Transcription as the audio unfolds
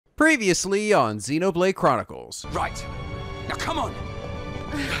Previously on Xenoblade Chronicles. Right. Now come on.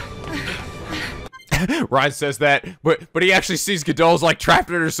 Reyn says that, but he actually sees Godol's like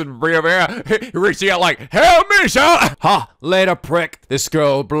trapped under some Riviera. He reaches out like, help me, sir! Ha, later, prick. This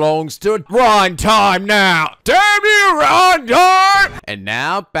girl belongs to Reyn time now. Damn you, Reyn time! And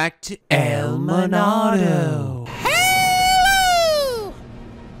now back to El Monado. Hello!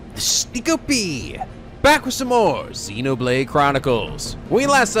 This is NicoB. Back with some more Xenoblade Chronicles. When we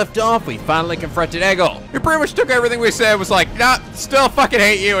last left off, we finally confronted Egil. He pretty much took everything we said, was like, nah, still fucking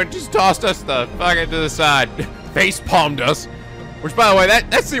hate you, and just tossed us the fucking to the side. Face palmed us. Which, by the way,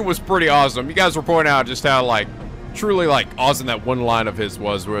 that scene was pretty awesome. You guys were pointing out just how, like, truly, like, awesome that one line of his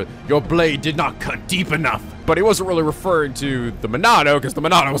was where your blade did not cut deep enough. But he wasn't really referring to the Monado, because the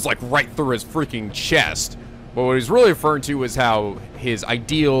Monado was, like, right through his freaking chest. But what he's really referring to is how his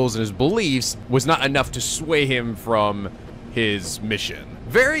ideals and his beliefs was not enough to sway him from his mission.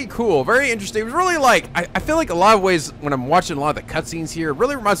 Very cool, very interesting. It was really like, I feel like a lot of ways when I'm watching a lot of the cutscenes here, it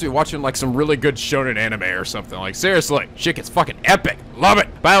really reminds me of watching like some really good shonen anime or something. Like seriously, shit gets fucking epic. Love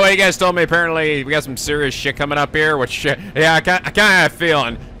it. By the way, you guys told me apparently we got some serious shit coming up here, which yeah, I kind of have a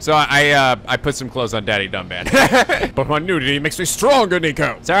feeling. So I put some clothes on Daddy Dumban. But my nudity makes me stronger,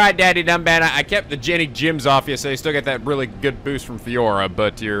 Nico. It's all right, Daddy Dumban. I kept the Jenny Gyms off you, so you still get that really good boost from Fiora,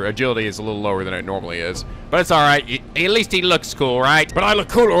 but your agility is a little lower than it normally is. But it's all right. At least he looks cool, right? But I look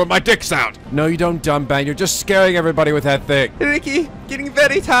cooler with my dick's out. No, you don't, Dumban. You're just scaring everybody with that thing. Ricky, getting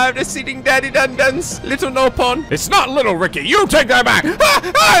very tired of seeing Daddy Dundun's little nopon. It's not little, Ricky. You take that back.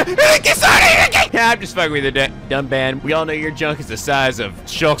 Ricky, sorry, Ricky. Yeah, I'm just fucking with you, Dumban. We all know your junk is the size of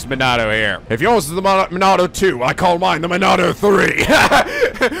Shulk's Monado here. If yours is the Monado 2, I call mine the Monado 3.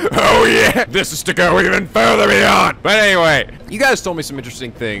 Oh yeah, this is to go even further beyond. But anyway, you guys told me some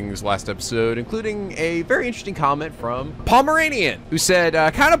interesting things last episode, including a very interesting comment from Pomeranian, who said,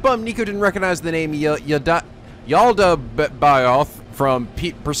 kind of bummed Nico didn't recognize the name Yalda Bioth from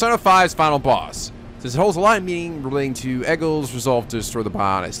Persona 5's final boss, since it holds a lot of meaning relating to Egil's resolve to destroy the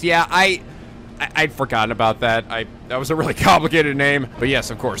Bionis. Yeah, I'd forgotten about that. That was a really complicated name. But yes,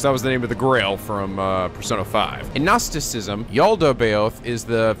 of course, that was the name of the Grail from Persona 5. In Gnosticism, Yaldabaoth is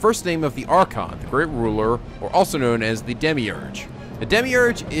the first name of the Archon, the Great Ruler, or also known as the Demiurge. The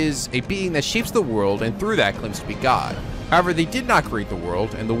Demiurge is a being that shapes the world and through that claims to be God. However, they did not create the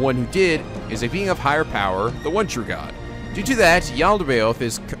world, and the one who did is a being of higher power, the one true God. Due to that, Yaldabaoth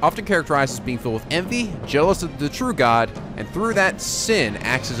is often characterized as being filled with envy, jealous of the true God, and through that sin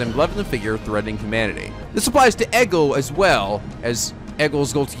acts as a malevolent figure threatening humanity. This applies to Egil as well, as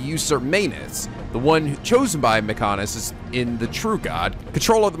Egil's goal to usurp Mechonis, the one chosen by Mechonis is in the true God,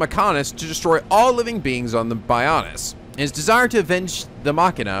 control of the Mechonis to destroy all living beings on the Bionis. In his desire to avenge the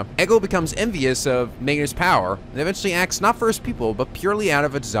Machina, Egil becomes envious of Mechonis' power and eventually acts not for his people, but purely out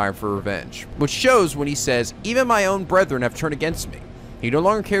of a desire for revenge, which shows when he says, "Even my own brethren have turned against me." He no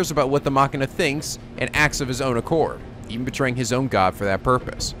longer cares about what the Machina thinks and acts of his own accord, even betraying his own god for that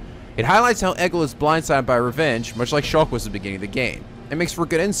purpose. It highlights how Egil is blindsided by revenge, much like Shulk was at the beginning of the game. It makes for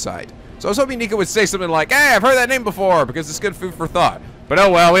good insight. So I was hoping Nico would say something like, "Hey, I've heard that name before," because it's good food for thought. But oh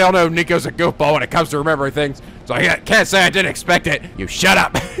well, we all know Nico's a goofball when it comes to remembering things, so I can't say I didn't expect it. You shut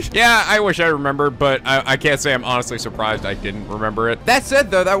up. Yeah, I wish I remembered, but I can't say I'm honestly surprised I didn't remember it. That said,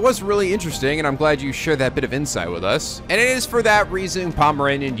 though, that was really interesting, and I'm glad you shared that bit of insight with us. And it is for that reason,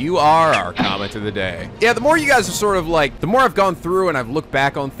 Pomeranian, you are our comment of the day. Yeah, the more you guys are sort of like, the more I've gone through and I've looked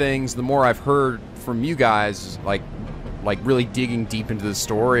back on things, the more I've heard from you guys, like really digging deep into the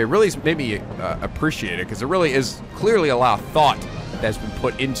story. It really made me appreciate it, because there really is clearly a lot of thought that's been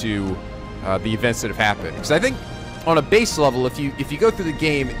put into the events that have happened. Because I think on a base level, if you go through the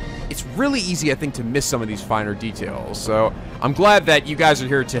game, it's really easy, I think, to miss some of these finer details. So I'm glad that you guys are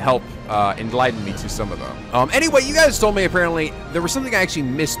here to help enlighten me to some of them. Anyway, you guys told me apparently there was something I actually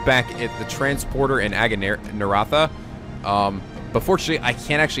missed back at the transporter in Aganaratha. But fortunately, I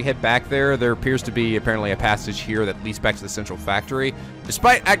can't actually head back there. There appears to be apparently a passage here that leads back to the central factory.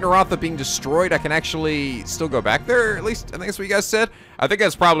 Despite Aganaratha being destroyed, I can actually still go back there. At least, I think that's what you guys said. I think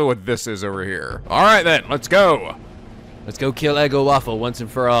that's probably what this is over here. All right, then. Let's go. Let's go kill Egil Waffle once and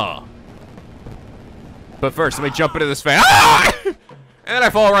for all. But first, let me jump into this fan. Ah! And then I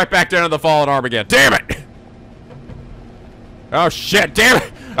fall right back down to the fallen arm again. Damn it. Oh, shit. Damn it.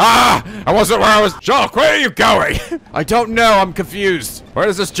 Ah! I wasn't where I was. Shulk, where are you going? I don't know. I'm confused. Where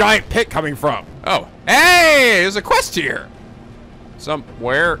is this giant pit coming from? Oh. Hey! There's a quest here.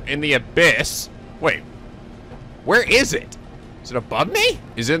 Somewhere in the abyss. Wait. Where is it? Is it above me?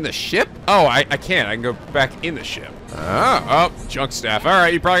 Is it in the ship? Oh, I can't. I can go back in the ship. Oh, junk staff. All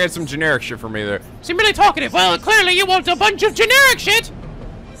right, you probably got some generic shit for me there. Seem really talkative. Well, clearly you want a bunch of generic shit.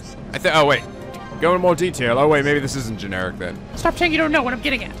 Oh, wait. Go in more detail. Oh, wait, maybe this isn't generic then. Stop saying you don't know what I'm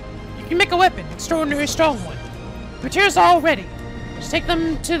getting at. You can make a weapon, extraordinary strong one. The materials are all ready. Just take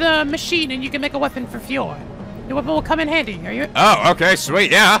them to the machine and you can make a weapon for Fior. The weapon will come in handy. Are you? Oh, okay,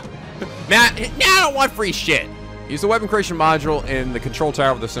 sweet, yeah. Now I don't want free shit. Use the weapon creation module in the control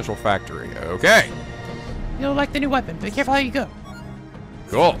tower of the central factory. Okay. You'll like the new weapon. Be careful how you go.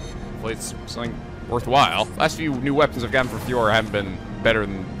 Cool. Hopefully it's something worthwhile. Last few new weapons I've gotten for Fiora haven't been better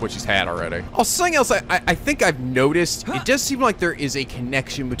than what she's had already. Oh, something else I think I've noticed, it does seem like there is a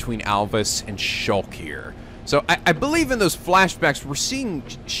connection between Alvis and Shulk here. So I believe in those flashbacks, we're seeing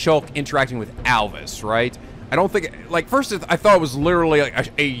Shulk interacting with Alvis, right? I don't think, like, first I thought it was literally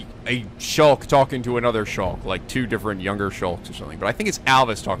like a Shulk talking to another Shulk, like two different younger Shulks or something, but I think it's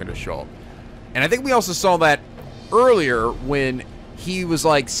Alvis talking to Shulk. And I think we also saw that earlier when he was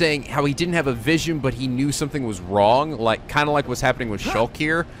like saying how he didn't have a vision, but he knew something was wrong, like kind of like what's happening with Shulk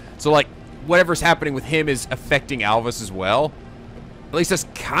here. So like whatever's happening with him is affecting Alvis as well. At least that's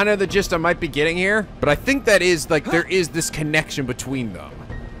kind of the gist I might be getting here. But I think that is like there is this connection between them.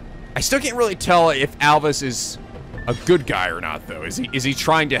 I still can't really tell if Alvis is a good guy or not, though. Is he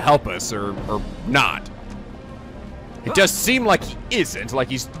trying to help us or not? It does seem like he isn't, like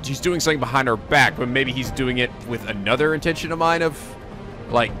he's doing something behind our back, but maybe he's doing it with another intention of mine of,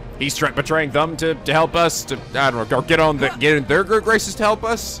 like, he's betraying them to help us, to, I don't know, or get in their good graces to help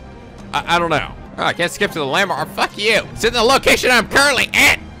us? I don't know. Oh, I can't skip to the landmark. Fuck you. It's in the location I'm currently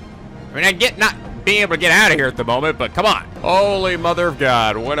at. I mean, I get not being able to get out of here at the moment, but come on. Holy mother of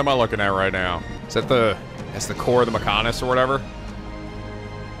God, what am I looking at right now? Is that that's the core of the Mechonis or whatever?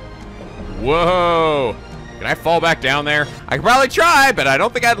 Whoa. Can I fall back down there? I could probably try, but I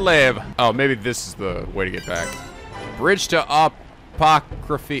don't think I'd live. Oh, maybe this is the way to get back. Bridge to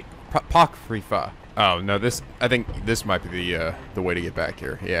Apocrypha. Oh, no, I think this might be the way to get back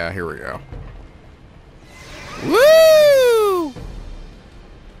here. Yeah, here we go. Woo!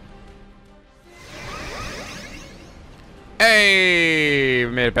 Hey,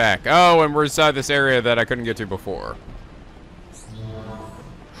 we made it back. Oh, and we're inside this area that I couldn't get to before.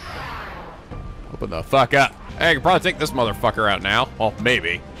 Open the fuck up. Hey, I can probably take this motherfucker out now. Well,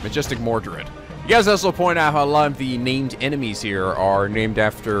 maybe. Majestic Mordred. You guys also point out how a lot of the named enemies here are named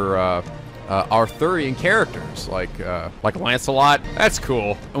after Arthurian characters, like Lancelot. That's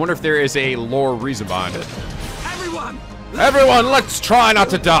cool. I wonder if there is a lore reason behind it. Everyone, let's try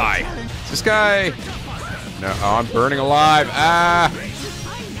not to die. This guy... No, oh, I'm burning alive. Ah!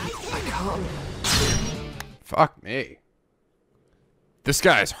 Fuck me. This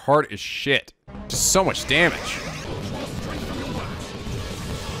guy's hard as shit. Just so much damage.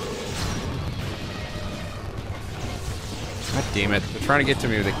 God damn it. They're trying to get to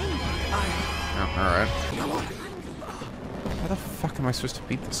me with a... Oh, alright. How the fuck am I supposed to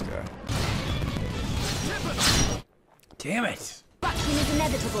beat this guy? Damn it.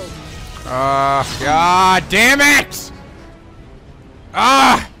 God damn it!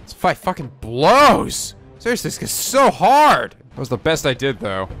 This fight fucking blows. Seriously, this guy's so hard. That was the best I did,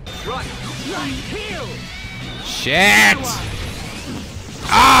 though. Shit!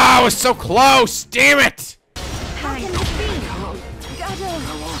 I was so close! Damn it!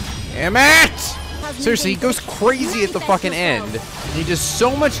 Damn it! Seriously, he goes crazy at the fucking end. And he does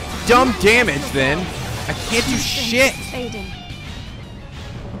so much dumb damage then. I can't do shit.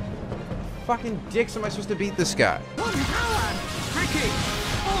 Fucking dicks am I supposed to beat this guy? Ricky!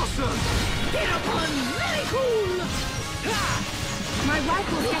 Awesome! Get up on very cool! My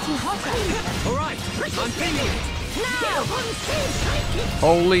rifle's getting hotter. Alright, I'm feeling it!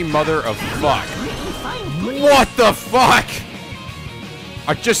 Holy mother of fuck. What the fuck?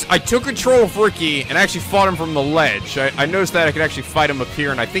 I took control of Ricky and actually fought him from the ledge. I noticed that I could actually fight him up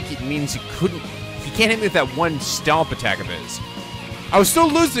here, and I think it means he can't hit me with that one stomp attack of his. I was still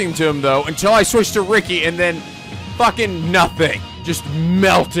losing to him, though, until I switched to Ricky, and then fucking nothing. Just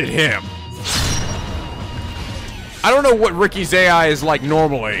melted him. I don't know what Ricky's AI is like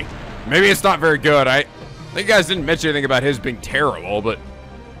normally. Maybe it's not very good. I think you guys didn't mention anything about his being terrible, but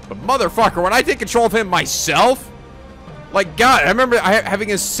motherfucker, when I take control of him myself, like, God, I remember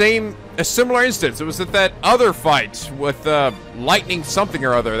having a similar instance. It was at that other fight with lightning something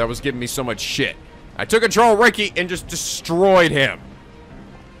or other that was giving me so much shit. I took control of Ricky and just destroyed him.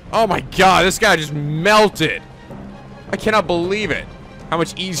 Oh my God, this guy just melted. I cannot believe it. How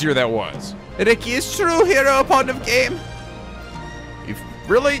much easier that was. Ricky is true hero upon the game. You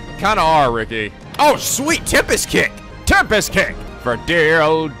really kind of are, Ricky. Oh, sweet, Tempest Kick. Tempest Kick for dear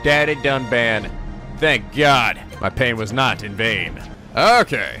old Daddy Dunban. Thank God, my pain was not in vain.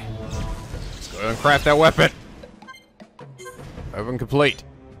 Okay, let's go ahead and craft that weapon. Weapon complete.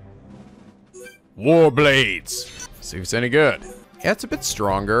 War blades. See if it's any good. Yeah, it's a bit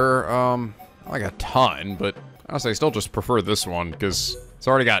stronger. Not like a ton, but honestly, I still just prefer this one because it's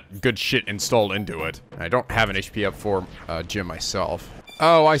already got good shit installed into it. I don't have an HP up for Jim myself.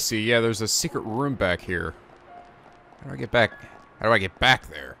 Oh, I see. Yeah, there's a secret room back here. How do I get back? How do I get back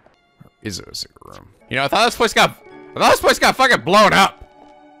there? Or is it a secret room? You know, I thought this place got fucking blown up.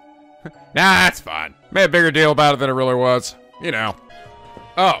 Nah, that's fine. Made a bigger deal about it than it really was. You know.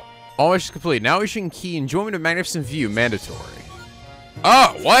 Oh. All missions complete. Now issuing key. Enjoyment of magnificent view mandatory.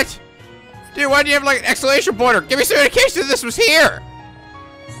 Oh, what? Dude, why do you have like an exclamation pointer? Give me some indication that this was here.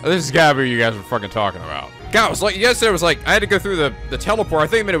 Oh, this has gotta be what you guys were fucking talking about. God, it was like, you guys said it was like, I had to go through the teleport. I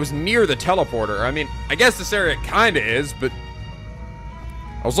think it meant it was near the teleporter. I mean, I guess this area kinda is, but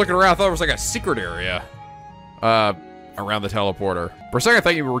I was looking around, I thought it was like a secret area around the teleporter. For a second, I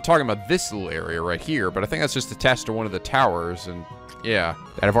thought you were talking about this little area right here, but I think that's just attached to one of the towers, and yeah,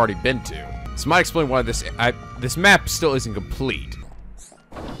 that I've already been to. This might explain why this map still isn't complete.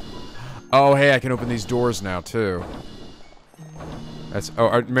 Oh, hey, I can open these doors now, too. That's,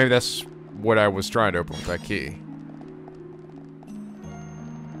 oh, maybe that's what I was trying to open with that key.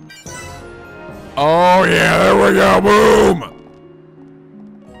 Oh, yeah, there we go, boom!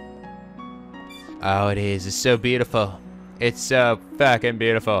 Oh, it is. It's so beautiful. It's so fucking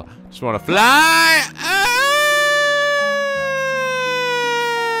beautiful. Just want to fly!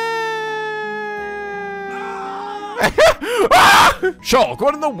 Shulk,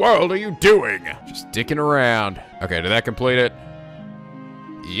 what in the world are you doing? Just dicking around. Okay, did that complete it?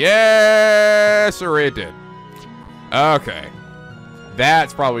 Yes, sir, it did. Okay.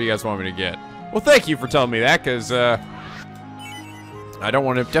 That's probably what you guys want me to get. Well, thank you for telling me that, because, I definitely don't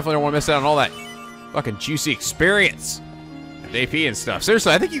want to miss out on all that fucking juicy experience. And AP and stuff.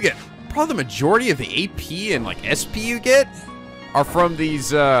 Seriously, I think you get probably the majority of the AP and, like, SP you get are from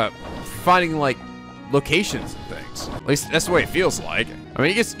these, finding, like, locations and things. At least that's the way it feels like. I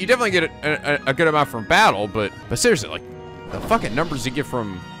mean, you definitely get a good amount from battle, but seriously, like, the fucking numbers you get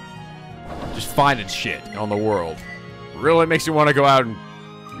from just finding shit on the world really makes you want to go out and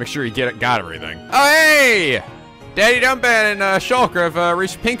make sure you got everything. Oh, hey! Daddy Dumban and Shulk have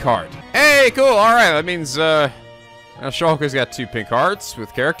reached pink heart. Hey, cool, alright, that means Shulk has got 2 pink hearts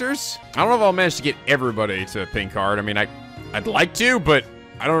with characters. I don't know if I'll manage to get everybody to pink heart. I mean, I'd like to, but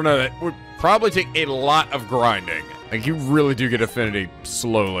I don't know, that would probably take a lot of grinding. Like, you really do get affinity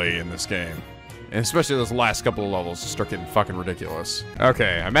slowly in this game. And especially those last couple of levels start getting fucking ridiculous.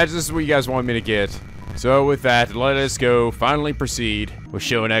 Okay, I imagine this is what you guys want me to get. So with that, let us go finally proceed with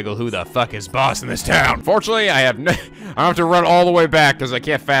showing Egil who the fuck is boss in this town. Fortunately, I have to run all the way back because I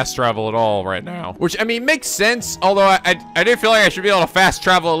can't fast travel at all right now. Which, I mean, makes sense, although I do feel like I should be able to fast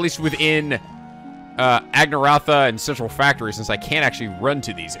travel at least within Agnaratha and Central Factory, since I can't actually run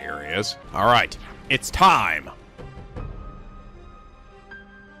to these areas. All right, it's time.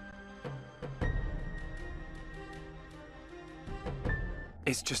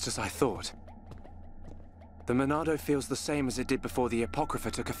 It's just as I thought. The Monado feels the same as it did before the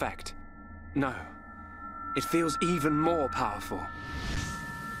Apocrypha took effect. No, it feels even more powerful.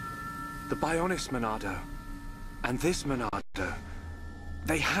 The Bionis Monado and this Monado,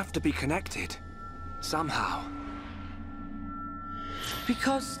 they have to be connected. Somehow.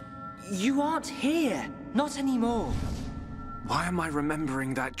 Because you aren't here. Not anymore. Why am I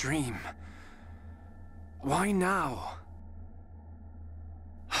remembering that dream? Why now?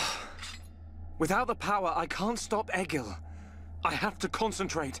 Without the power, I can't stop Egil. I have to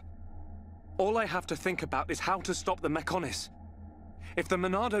concentrate. All I have to think about is how to stop the Mechonis. If the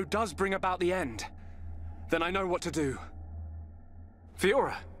Monado does bring about the end, then I know what to do.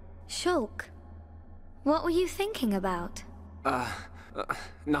 Fiora. Shulk, what were you thinking about?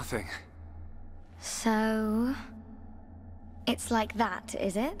 Nothing. So... it's like that,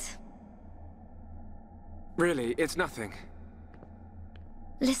 is it? Really, it's nothing.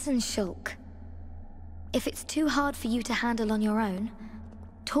 Listen, Shulk. If it's too hard for you to handle on your own,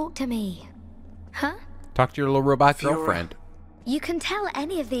 talk to me. Huh? Talk to your little robot Fiora. girlfriend. You can tell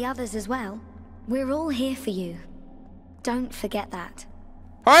any of the others as well. We're all here for you. Don't forget that.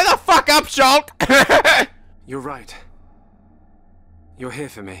 Hurry the fuck up, Shulk! You're right. You're here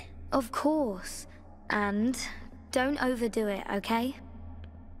for me. Of course. And don't overdo it, okay?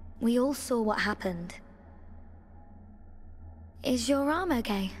 We all saw what happened. Is your arm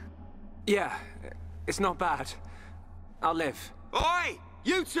okay? Yeah, it's not bad. I'll live. Oi!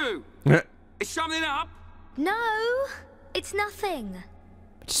 You two! Is something up? No! It's nothing.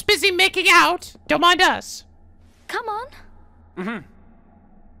 Just busy making out. Don't mind us. Come on. Mm-hmm.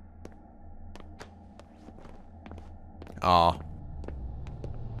 Aw.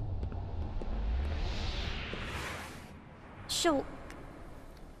 Shulk,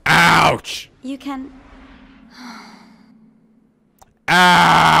 Ouch! you can...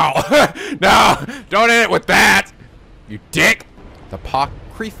 Ow! No! Don't hit it with that! You dick! The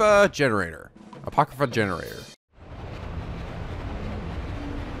Apocrypha generator. Apocrypha generator.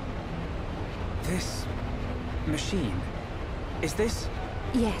 This machine, is this?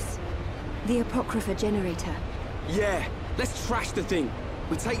 Yes. The Apocrypha generator. Yeah, let's trash the thing.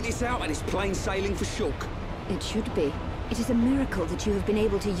 We take this out and it's plain sailing for Shulk. It should be. It is a miracle that you have been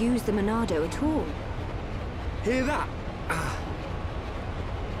able to use the Monado at all. Hear that?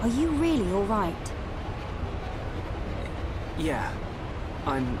 Are you really all right? Yeah,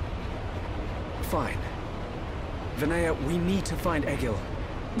 I'm fine. Vinaya, we need to find Egil.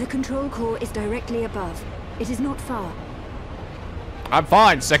 The control core is directly above. It is not far. I'm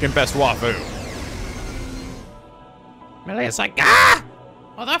fine, second best Wafu. Melia's like, ah!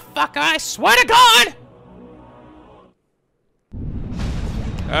 Motherfucker, I swear to God!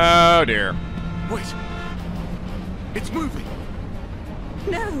 Oh dear. Wait. It's moving.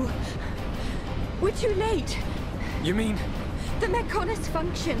 No! We're too late. You mean? The Mechonis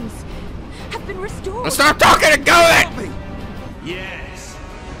functions have been restored. Stop talking and go then! Yes.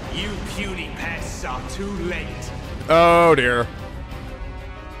 You puny pests are too late. Oh dear.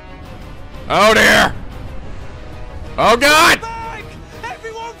 Oh dear! Oh god! Back!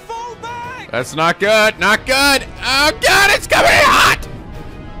 Everyone fall back! That's not good, not good! Oh god, it's coming in hot!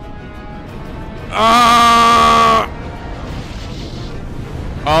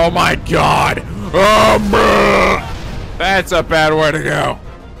 Oh my god! Oh, that's a bad way to go.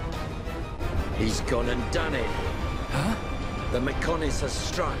 He's gone and done it. Huh? The Mechonis has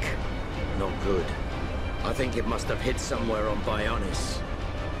struck. Not good. I think it must have hit somewhere on Bionis.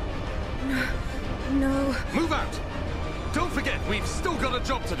 No. Move out! Don't forget, we've still got a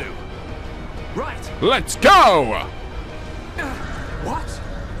job to do. Right. Let's go! What?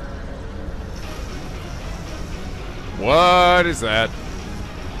 What is that?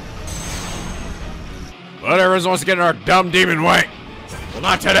 Whatever wants to get in our dumb demon way. Well,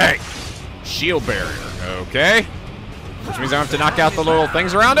 not today. Shield barrier, okay. Which means I have to knock out the little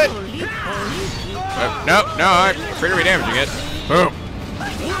things around it? Nope, no, I'm free to be damaging it. Boom.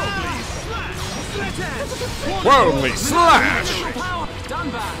 Worldly slash! Done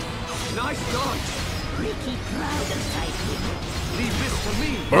bad. Nice dodge. Leave this to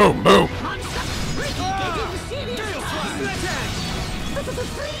me. Boom, boom.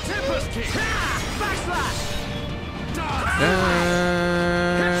 Tempest kick. Backslash.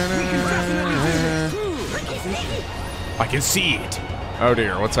 I can see it. Oh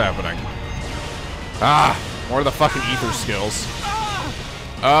dear, what's happening? Ah, more of the fucking ether skills.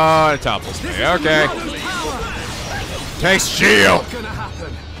 Oh, it topples me. Okay. Takes shield. Gonna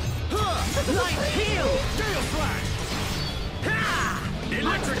happen.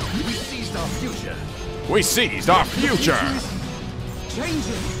 Electric. We seized our future. We seized our future.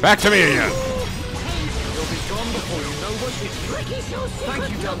 Changing. Back to me again. You'll be gone before you know what hit you. Thank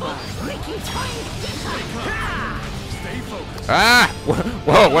you, Dunbar. Stay focused. Ah!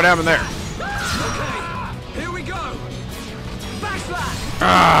 Whoa, what happened there? Okay, here we go. Backslash.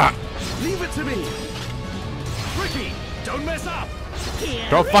 Ah! Leave it to me. Ricky, don't mess up.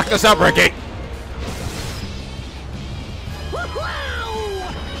 Don't fuck this up, Ricky.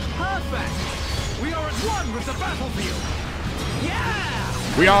 Perfect. We are at one with the battlefield.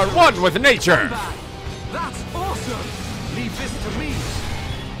 Yeah. We are one with nature. That's awesome. Leave this to me.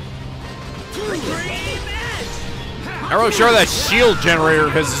 I'm not really sure what that shield generator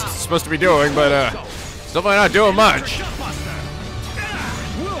is supposed to be doing, but it's definitely not doing much.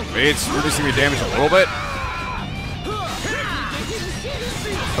 Maybe it's reducing the damage a little bit.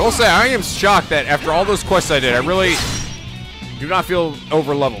 I will say, I am shocked that after all those quests I did, I really do not feel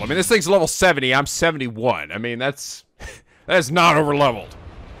over leveled. I mean, this thing's level 70, I'm 71. I mean, that is not over leveled.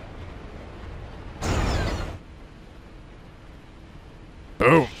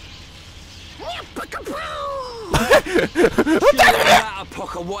 Boom.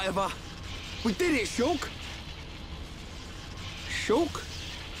 Or whatever. We did it, Shulk. Shulk?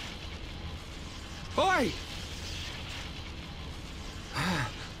 Oi!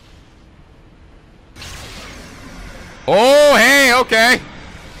 Oh, hey, okay.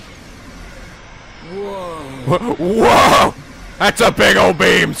 Whoa. Whoa! That's a big old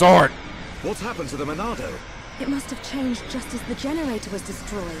beam sword. What's happened to the Monado? It must have changed just as the generator was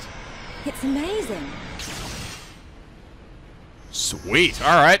destroyed. It's amazing. Sweet.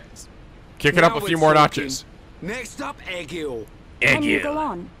 All right. Kick it up a few more notches. Next up, Egil. Can you go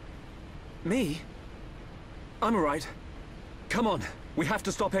on? Me? I'm alright. Come on, we have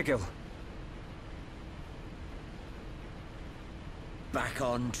to stop Egil. back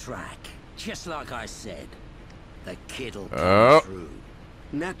on track. Just like I said. The kid'll come through.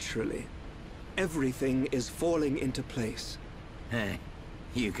 Naturally. Everything is falling into place. Heh.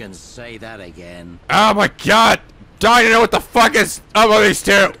 You can say that again. Oh my god! Dying to know what the fuck is up with these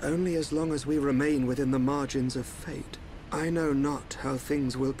two! But only as long as we remain within the margins of fate. I know not how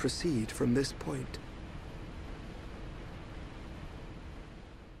things will proceed from this point.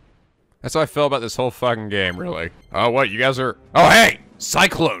 That's how I feel about this whole fucking game, really. Oh, what? You guys are... Oh, hey!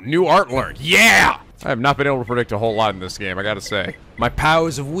 Cyclone! New art learned! Yeah! I have not been able to predict a whole lot in this game, I gotta say. My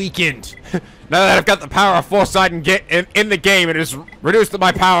powers have weakened. Now that I've got the power of foresight in the game, it has reduced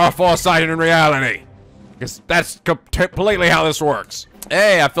my power of foresight in reality. Because that's completely how this works.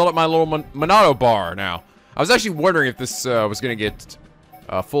 Hey, I filled up my little Monado bar now. I was actually wondering if this was gonna get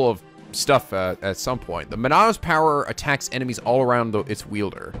full of stuff at some point. The Monado's power attacks enemies all around its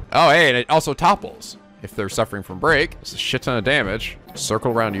wielder. Oh, hey, and it also topples if they're suffering from break. It's a shit ton of damage.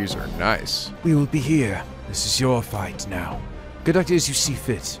 Circle around user. Nice. We will be here. This is your fight now. Conduct it as you see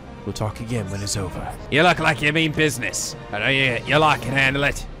fit. We'll talk again when it's over. You look like you mean business. I know your lot can handle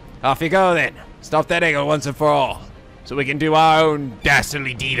it. Off you go then. Stop that Egil once and for all. So we can do our own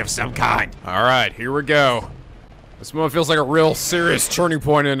dastardly deed of some kind. Alright, here we go. This moment feels like a real serious turning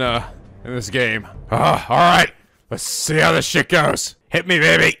point in this game. Alright. Let's see how this shit goes. Hit me,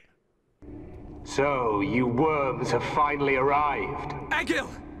 baby. So, you worms have finally arrived. Egil!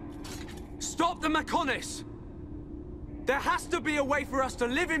 Stop the Mechonis! There has to be a way for us to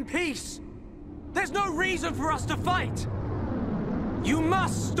live in peace! There's no reason for us to fight! You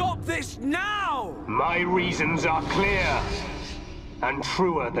must stop this now! My reasons are clear, and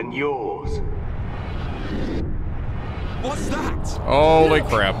truer than yours. What's that? Holy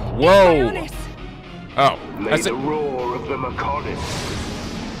crap. Whoa! Oh, that's the roar of the Mechonis.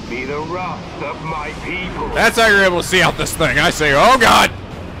 Be the wrath of my people. That's how you're able to see out this thing. I say, oh god!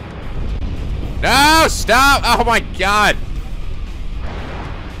 No, stop! Oh my god!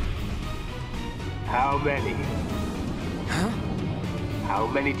 How many? Huh? How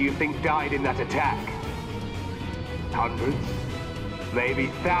many do you think died in that attack? Hundreds? Maybe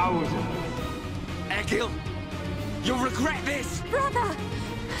thousands? Egil! You'll regret this! Brother!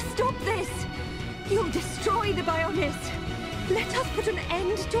 Stop this! You'll destroy the Bionis! Let us put an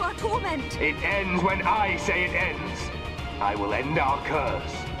end to our torment! It ends when I say it ends! I will end our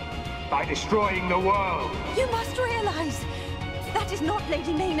curse by destroying the world! You must realize that is not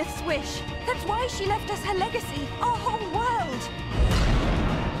Lady Meyneth's wish. That's why she left us her legacy, our whole world!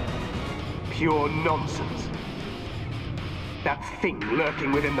 Pure nonsense. That thing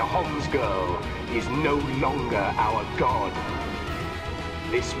lurking within the Homs girl is no longer our god.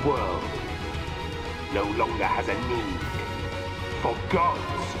 This world no longer has a need for gods.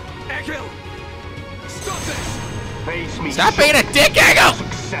 Egil! Stop this! Face me. Stop being a dick, Egil!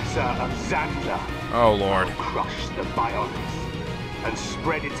 Successor of Xander. Oh lord. I'll crush the Bionis and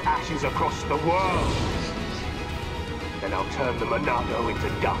spread its ashes across the world. Then I'll turn the Monado into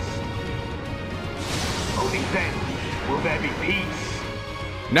dust. Only then will there be peace.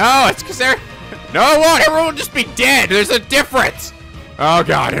 No, it's because they're... No, it won't. Everyone will just be dead. There's a difference. Oh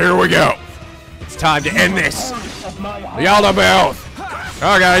god, here we go. It's time to end this. The Aldo Oath.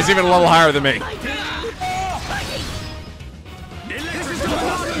 Oh god, he's even a little higher than me.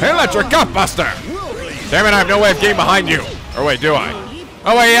 Electric Gutbuster! Damn it, I have no way of getting behind you. Or wait, do I?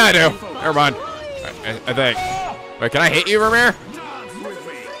 Oh wait, yeah, I do. Never mind. I think. Wait, can I hit you from here?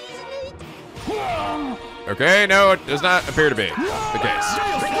 Okay, no, it does not appear to be the case.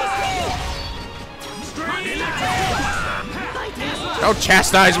 Don't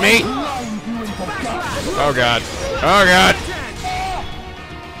chastise me! Oh god. Oh god.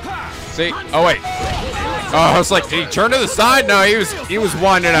 See? Oh wait. Oh, I was like, did he turn to the side? No, he was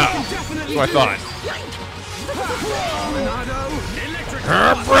winding up. That's what I thought.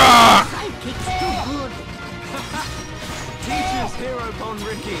 Teach us hero upon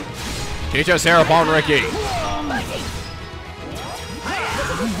Ricky. Teach us hero upon Ricky.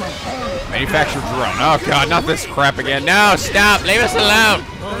 Manufactured drone. Oh god, not this crap again. No, stop. Leave us alone.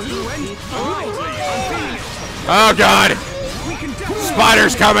 Oh god.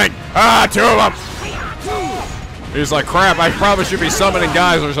 Spiders coming. Ah, two of them. He's like, crap, I probably should be summoning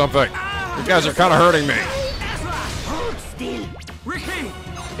guys or something. You guys are kind of hurting me. Ricky,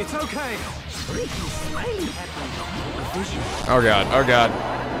 it's okay. Oh god, oh god.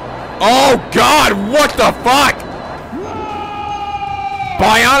 Oh god, what the fuck?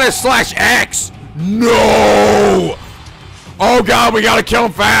 Bionis / X. No. Oh god, we gotta kill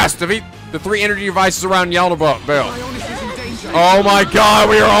him fast. Defeat the 3 energy devices around Yelnabelt. Oh my god,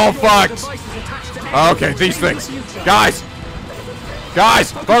 we are all fucked. Okay, these things. Guys.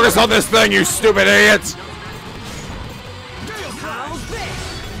 Guys, focus on this thing, you stupid idiots!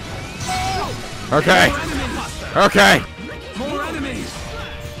 Okay. Okay. More enemies.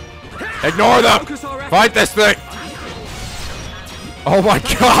 Ignore them! Fight this thing! Oh my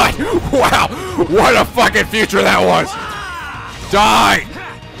god! Wow! What a fucking future that was! Die!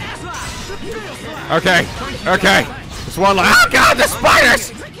 Okay. Okay. This one left. Oh god, the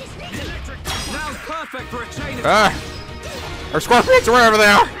spiders! Or scorpions or wherever they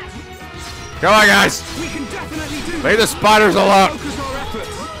are. Come on, guys. Leave the spiders alone.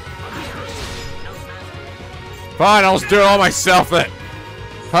 Fine, I'll just do it all myself then.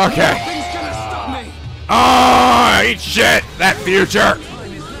 Okay. Oh, eat shit! That future!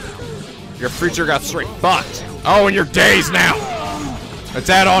 Your future got straight fucked. Oh, and your days now. Let's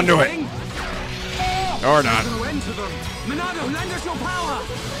add on to it. Or not.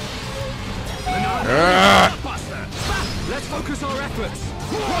 Let's focus our efforts.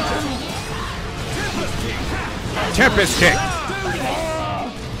 Tempest kick.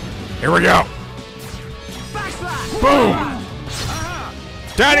 Here we go. Boom.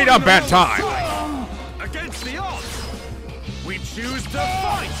 Daddy done bad time. Against the odds, we choose to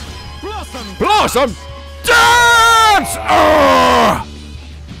fight. Blossom dance.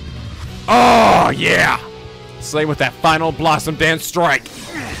 Oh yeah. Slay with that final Blossom Dance strike.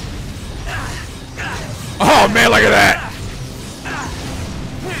 Oh man, look at that!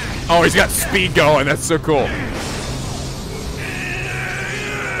 Oh, he's got speed going. That's so cool.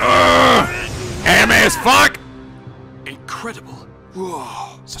 Anime as fuck. Incredible.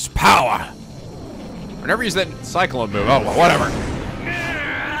 Whoa, such power. I never use that cyclone move. Oh, well, whatever.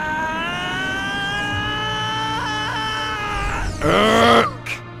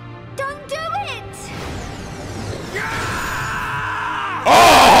 Don't do it!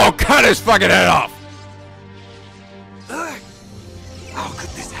 Oh, cut his fucking head off. How could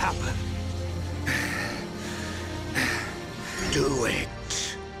this happen? Do it.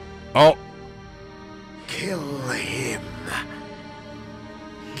 Oh. Kill him.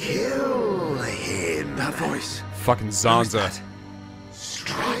 Kill him. That voice. Fucking Zanza.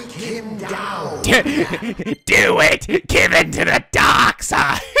 Strike him down. Do it. Give in to the dark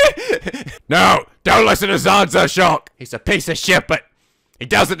side. No, don't listen to Zanza, Shulk. He's a piece of shit, but he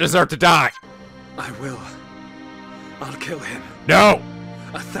doesn't deserve to die. I will. I'll kill him. No.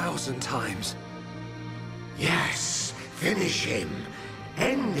 1,000 times. Yes, finish him.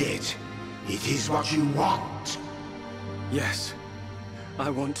 End it. It is what you want. Yes, I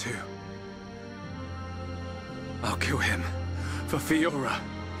want to. I'll kill him. For Fiora.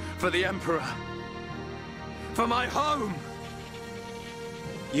 For the Emperor. For my home.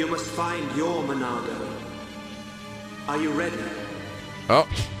 You must find your Monado. Are you ready? Oh.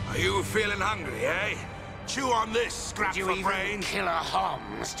 Are you feeling hungry, eh? Chew on this, scrap for brains. Kill a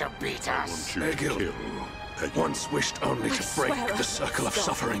Homs to beat us. Egil once wished only to break the circle of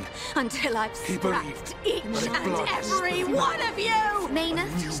suffering. Until I've He scrapped each and blood every one of you!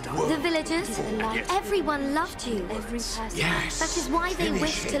 Maynard, the villagers, everyone loved you. Every person. Yes. That is why they Finish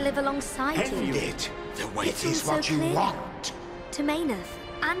wish him. to live alongside End you. it. The wait It's is all what so you clear. want. To Maynard,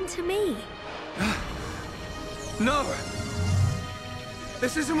 and to me. No!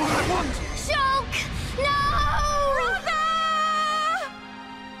 This isn't what I want! Shulk! No! Brother!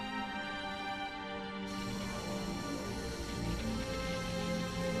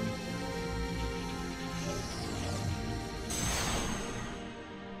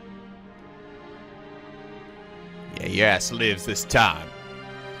 Yeah, your ass lives this time.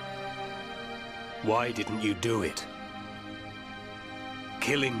 Why didn't you do it?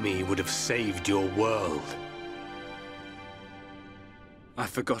 Killing me would have saved your world. I've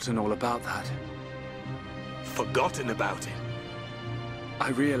forgotten all about that. Forgotten about it? I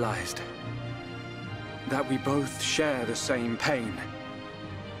realized that we both share the same pain.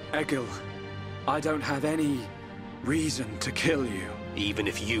 Egil, I don't have any reason to kill you. Even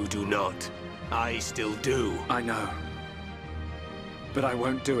if you do not, I still do. I know. But I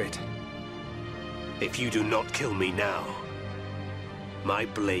won't do it. If you do not kill me now, my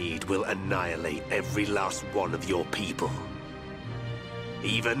blade will annihilate every last one of your people.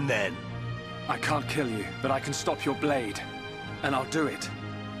 Even then. I can't kill you, but I can stop your blade. And I'll do it.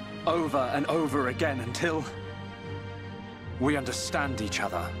 Over and over again until we understand each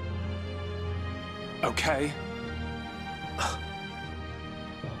other. Okay?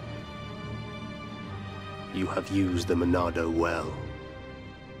 You have used the Monado well.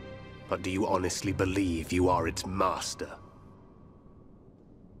 But do you honestly believe you are its master?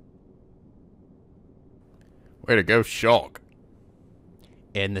 Way to go, Shulk.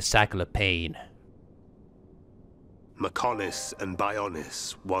 End the cycle of pain. Mechonis and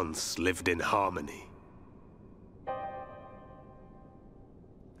Bionis once lived in harmony.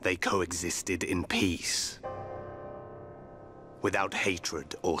 They coexisted in peace, without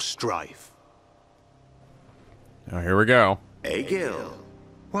hatred or strife. Oh, here we go. Egil,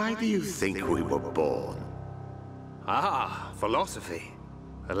 why do you think we were born? Ah, philosophy.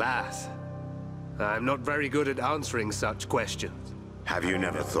 Alas, I'm not very good at answering such questions. Have you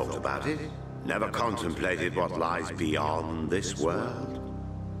never thought about it? Never contemplated what lies beyond this world?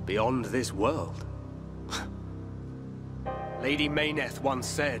 Beyond this world? Lady Meyneth once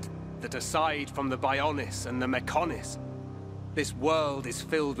said that aside from the Bionis and the Mechonis, this world is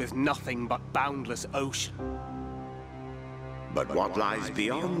filled with nothing but boundless ocean. But what lies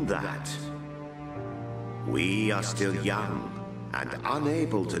beyond that? We are still young and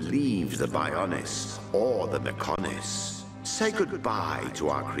unable to leave the Bionis or the Mechonis. Say goodbye to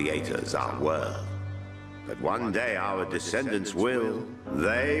our creators, our world. But one day our descendants will.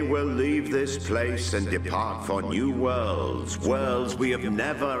 They will leave this place and depart for new worlds, worlds we have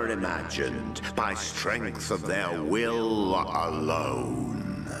never imagined, by strength of their will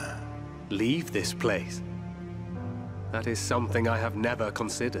alone. Leave this place? That is something I have never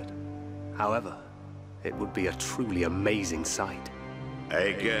considered. However, it would be a truly amazing sight.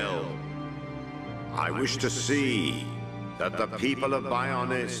 Egil, I wish to see that the people of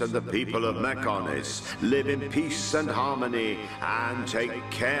Bionis and the people of Mechonis live in peace and harmony and take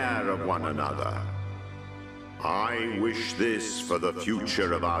care of one another. I wish this for the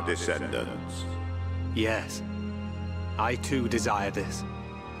future of our descendants. Yes, I too desire this.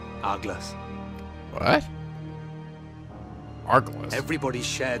 Arglus. What? Arglus? Everybody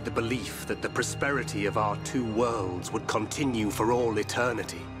shared the belief that the prosperity of our two worlds would continue for all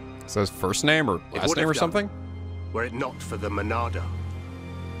eternity. Is that his first name or last name or something? Were it not for the Monado.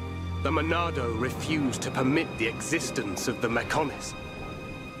 The Monado refused to permit the existence of the Mechonis.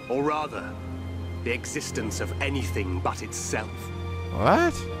 Or rather, the existence of anything but itself.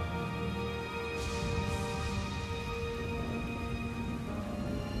 What?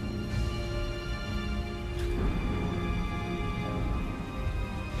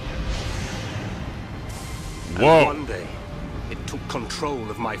 Whoa. And one day, it took control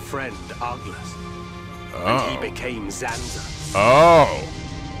of my friend, Arglus. And he became Zanza. Oh!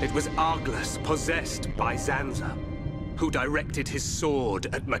 It was Arglus, possessed by Zanza, who directed his sword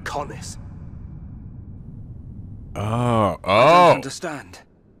at Mechonis. Oh, I don't understand.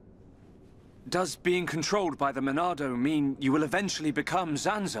 Does being controlled by the Monado mean you will eventually become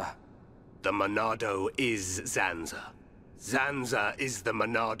Zanza? The Monado is Zanza. Zanza is the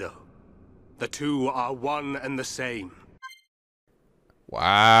Monado. The two are one and the same.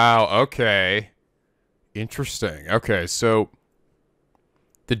 Wow, okay. Interesting. Okay, so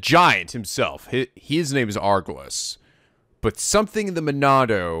the giant himself, his name is Arglus, but something in the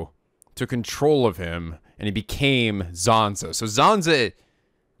Monado took control of him, and he became Zanza. So Zanza,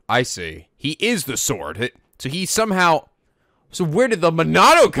 I see, he is the sword. So he somehow... So where did the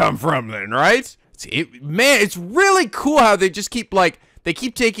Monado come from then, right? Man, it's really cool how they just keep, like... They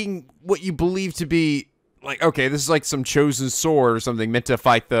keep taking what you believe to be... Like, okay, this is like some chosen sword or something meant to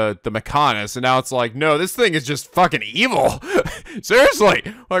fight the Mechonis, and now it's like, no, this thing is just fucking evil. Seriously.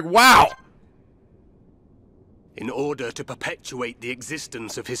 Like, wow. In order to perpetuate the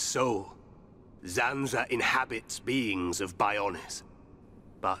existence of his soul, Zanza inhabits beings of Bionis.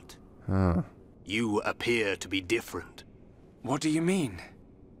 But you appear to be different. What do you mean?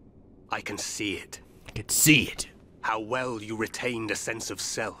 I can see it. I can see it. How well you retained a sense of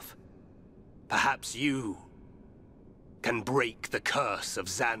self. Perhaps you can break the curse of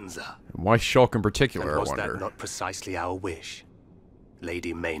Zanza. And why Shulk in particular, and was I wonder? that not precisely our wish,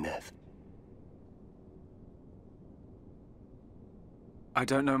 Lady Meyneth? I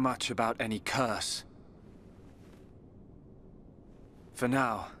don't know much about any curse. For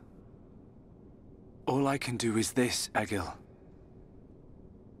now, all I can do is this, Egil.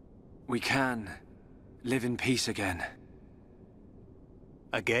 We can live in peace again.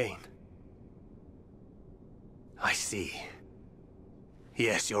 Again? I see.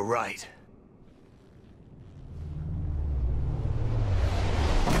 Yes, you're right.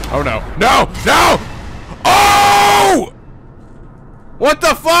 Oh no. No! No! Oh! What the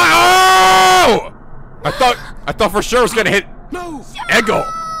fuck? Oh! I thought for sure it was gonna hit Egil,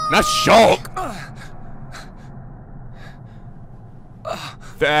 not Shulk.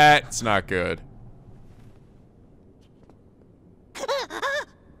 That's not good.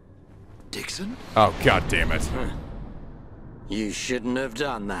 Dixon? Oh, god damn it. You shouldn't have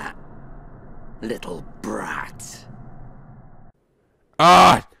done that, little brat.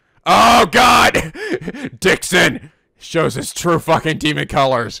 Ah! Oh god! Dixon! Shows his true fucking demon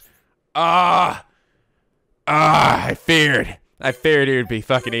colors. I feared he would be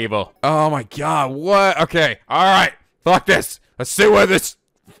fucking evil. Oh my god, what? Okay, alright. Fuck this. Let's see where this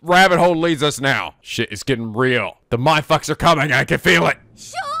rabbit hole leads us now. Shit is getting real. The mindfucks are coming, I can feel it.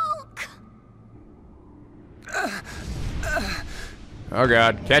 Shulk! Oh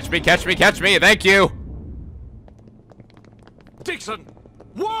god, catch me, catch me, catch me, thank you. Dixon!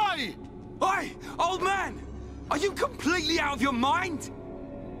 Why? Oi, old man! Are you completely out of your mind?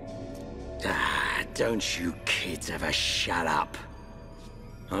 Don't you kids ever shut up.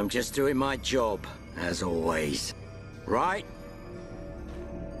 I'm just doing my job, as always. Right?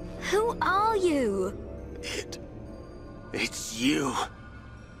 Who are you? It's you.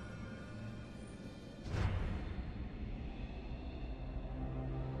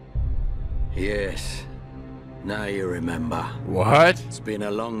 Yes. Now you remember. What? It's been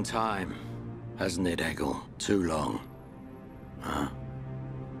a long time, hasn't it, Egil? Too long. Huh?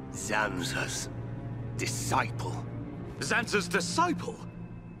 Zanza's disciple. Zanza's disciple?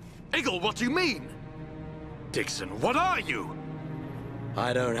 Egil, what do you mean? Dixon, what are you?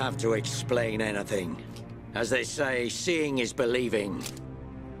 I don't have to explain anything. As they say, seeing is believing.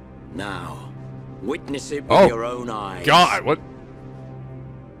 Now, witness it with your own eyes. God, what?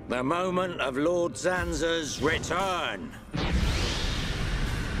 The moment of Lord Zanza's return.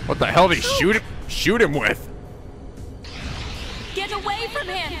 What the hell did he shoot him with? Get away from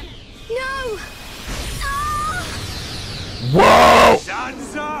him! No! Whoa!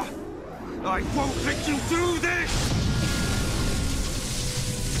 Zanza! I won't let you do this!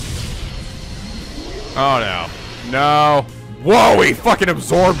 Oh no. No. Whoa, he fucking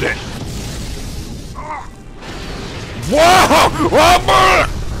absorbed it. Whoa! Brother!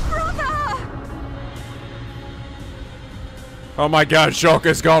 Oh my god, Shulk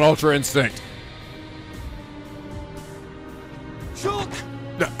has gone Ultra Instinct. Shulk!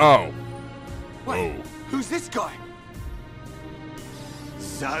 Oh. Wait, who's this guy?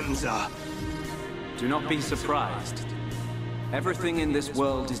 Zanza. Do not be surprised. Everything in this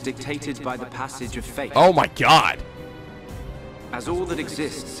world is dictated by the passage of fate. Oh my god. As all that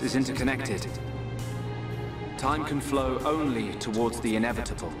exists is interconnected, time can flow only towards the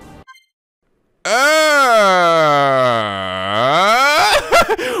inevitable.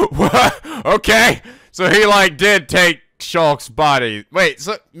 Okay, so he like did take Shulk's body. Wait,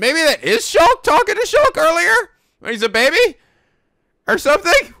 so maybe that is Shulk talking to Shulk earlier when he's a baby, or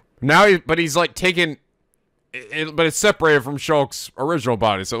something. Now, but he's like taking, but it's separated from Shulk's original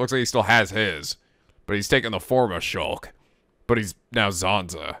body, so it looks like he still has his, but he's taking the form of Shulk. But he's now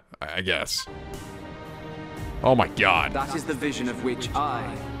Zanza, I guess. Oh my god. That is the vision of which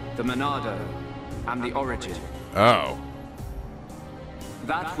I, the Monado, am the origin. Oh.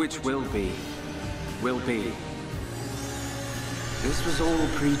 That which will be, will be. This was all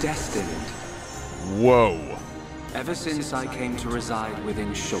predestined. Whoa. Ever since I came to reside within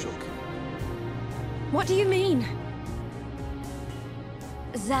Shulk. What do you mean?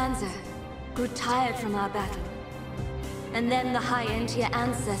 Zanza grew tired from our battle. And then the High Entier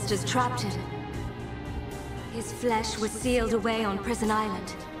ancestors trapped him. His flesh was sealed away on Prison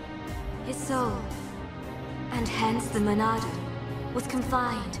Island. His soul, and hence the Monado, was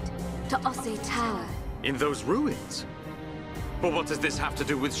confined to Osse Tower. In those ruins? But what does this have to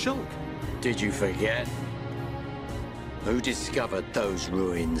do with Shulk? Did you forget? Who discovered those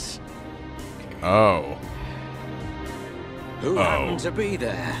ruins? Oh. Who happened to be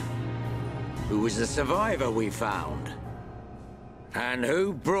there? Who was the survivor we found? And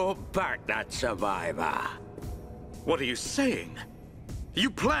who brought back that survivor? What are you saying? You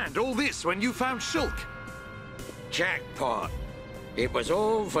planned all this when you found Shulk? Jackpot. It was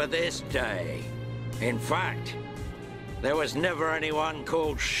all for this day. In fact, there was never anyone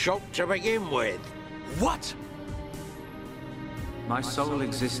called Shulk to begin with. What? My soul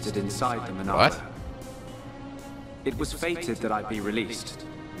existed inside the Monado. What? It was fated that I be released.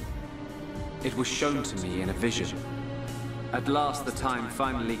 It was shown to me in a vision. At last the time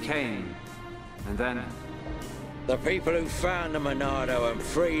finally came, and then... The people who found the Monado and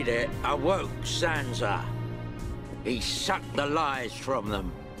freed it awoke Zanza. He sucked the lives from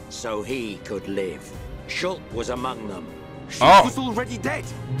them, so he could live. Shulk was among them. Shulk was already dead!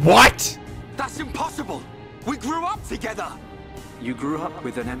 What? That's impossible! We grew up together! You grew up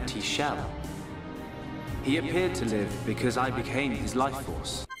with an empty shell. He appeared to live because I became his life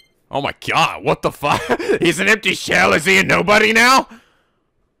force. Oh my god, what the fuck? He's an empty shell, is he a nobody now?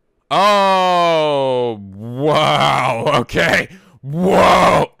 Oh, wow, okay.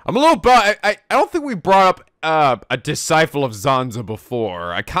 Whoa. I'm a little I don't think we brought up a disciple of Zanza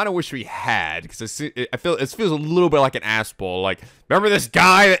before. I kind of wish we had, because I feel it feels a little bit like an ass bowl. Like, remember this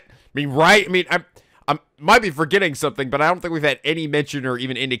guy that, right? I mean, I might be forgetting something, but I don't think we've had any mention or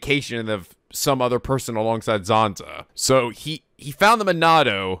even indication of some other person alongside Zanza. So he found the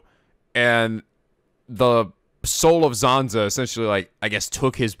Monado, and the soul of Zanza essentially, like, I guess,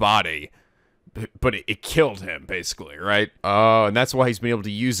 took his body. But it killed him, basically, right? Oh, and that's why he's been able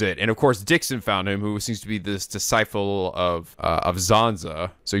to use it. And of course, Dixon found him, who seems to be this disciple of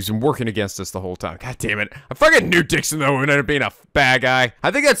Zanza. So he's been working against us the whole time. God damn it! I fucking knew Dixon though would end up being a bad guy.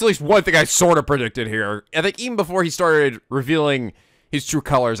 I think that's at least one thing I sort of predicted here. I think even before he started revealing his true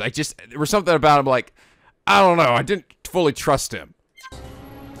colors, there was something about him like, I don't know, I didn't fully trust him.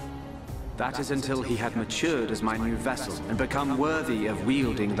 That is until he had matured as my new vessel and become worthy of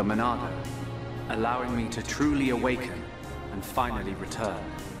wielding the Monado, allowing me to truly awaken and finally return.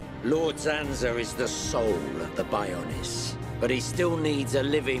 Lord Zanza is the soul of the Bionis, but he still needs a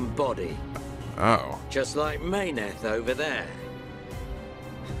living body. Oh. Just like Monolith over there.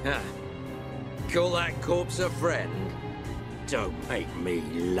 Call that corpse a friend? Don't make me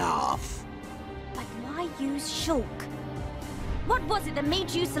laugh. But why use Shulk? What was it that made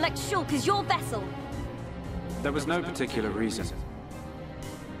you select Shulk as your vessel? There was no particular reason.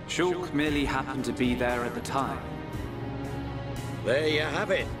 Shulk merely happened to be there at the time. There you have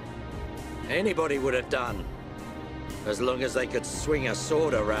it. Anybody would have done. As long as they could swing a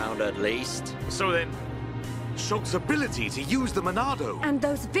sword around, at least. So then, Shulk's ability to use the Monado. And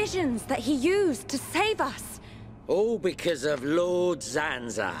those visions that he used to save us. All because of Lord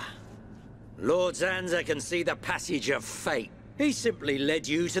Zanza. Lord Zanza can see the passage of fate. He simply led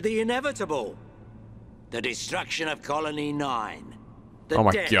you to the inevitable. The destruction of Colony 9. The oh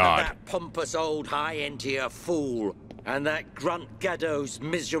my death God. of that pompous old high-entier fool. And that grunt Gaddo's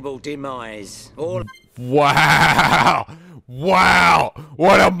miserable demise. All... Wow! Wow!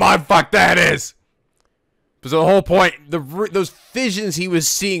 What a mindfuck that is! Because the whole point, those visions he was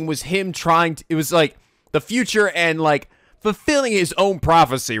seeing was him trying to... It was like the future and like fulfilling his own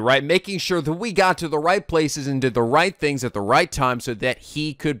prophecy, right? Making sure that we got to the right places and did the right things at the right time so that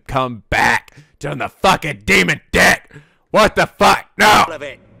he could come back to the fucking demon deck. What the fuck? No!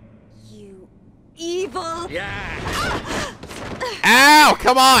 You evil... Yeah! Ow!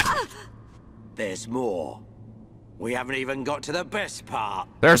 Come on! There's more. We haven't even got to the best part.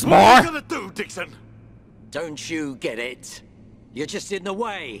 There's more? What are you gonna do, Dixon? Don't you get it? You're just in the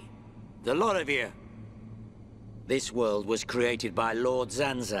way. The lot of you. This world was created by Lord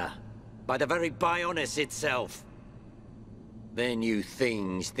Zanza. By the very Bionis itself. Then you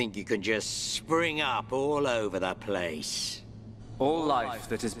things think you can just spring up all over the place. All life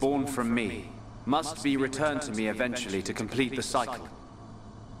that is born from me must be returned to me eventually to complete the cycle.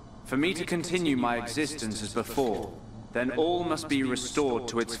 For me to continue my existence as before, then all must be restored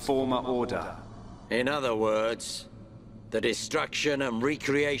to its former order. In other words, the destruction and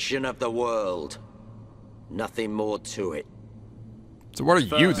recreation of the world. Nothing more to it. So what are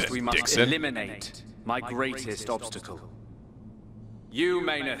you First, then, we must Dixon? eliminate my greatest obstacle. You,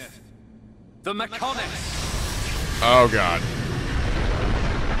 Monolith. The Mechonis! Oh God.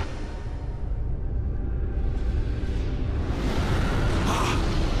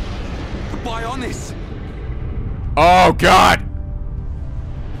 The Bionis! Oh God!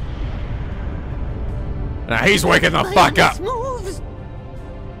 Now he's waking the fuck up. Moves.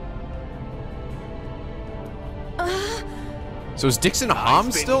 So is Dixon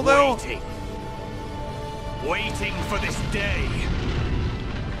Hom still though? Waiting for this day.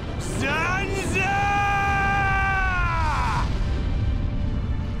 Zanza!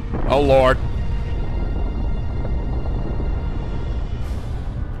 Oh Lord.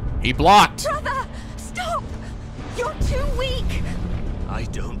 He blocked. Brother, stop! You're too weak. I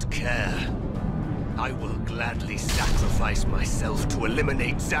don't care. I will gladly sacrifice myself to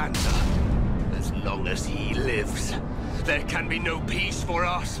eliminate Zanza. As long as he lives, there can be no peace for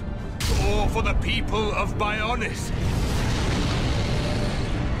us, or for the people of Bionis.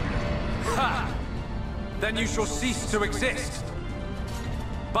 Ha! Then you shall cease to exist.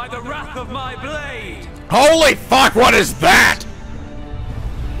 By the wrath of my blade! Holy fuck, what is that?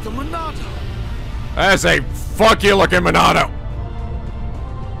 The Monado. That's a funky looking Monado.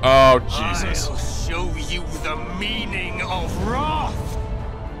 Oh, Jesus. I'll show you the meaning of wrath.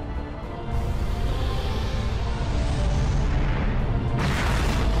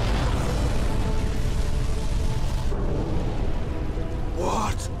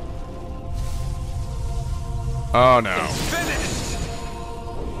 What? Oh no. It's finished.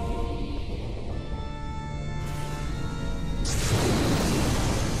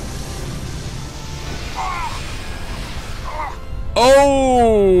 Ah!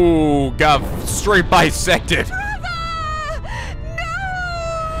 straight bisected.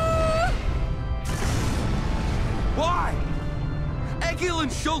 Why? Egil and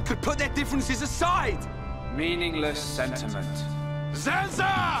Shulk could put their differences aside. Meaningless sentiment.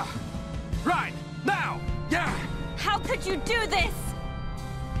 Zanza! Right, now! Yeah! How could you do this?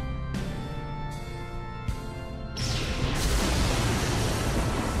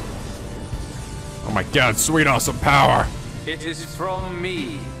 Oh my god, sweet awesome power. It is from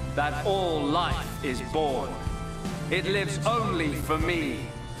me that all life is born. It lives only for me.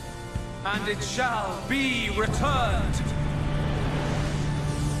 And it shall be returned.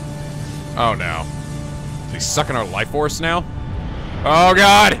 Oh no. Is he sucking our life force now? Oh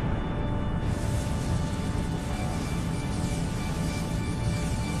god!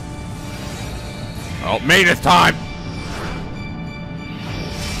 Oh, Mechonis time!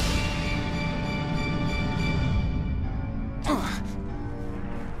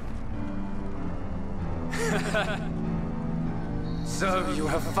 So you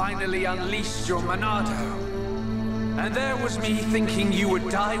have finally unleashed your Monado. And there was me thinking you would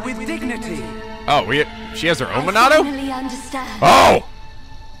die with dignity. Oh, she has her own Monado? I finally understand. Oh!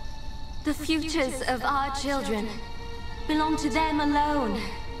 The futures of our children belong to them alone.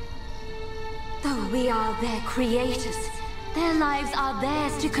 Though we are their creators, their lives are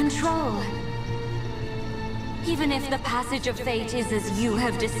theirs to control. Even if the passage of fate is as you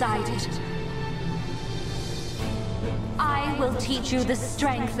have decided, I will teach you the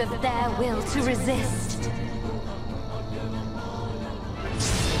strength of their will to resist.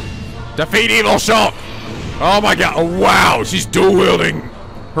 Defeat evil Shulk! Oh my god, oh wow, she's dual wielding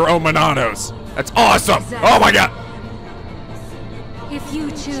her own Monados. That's awesome! Oh my god! If you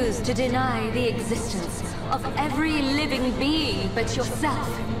choose to deny the existence of every living being but yourself,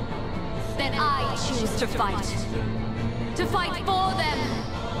 then I choose to fight. To fight for them!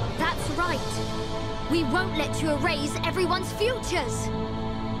 That's right. We won't let you erase everyone's futures.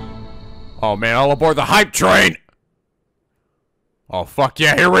 Oh man, I'll aboard the hype train! Oh fuck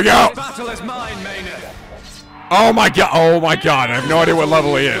yeah, here we go! Battle is mine, Maynard. Oh my god, I have no idea what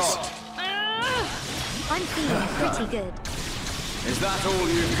level he is. I'm feeling pretty good. Is that all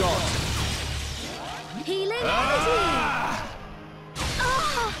you've got? Healing energy!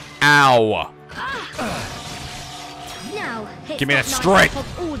 Ow! Now, it's Give me that not nice strength. to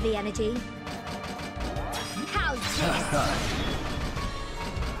have all the energy. How's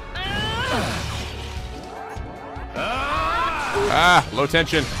this? Low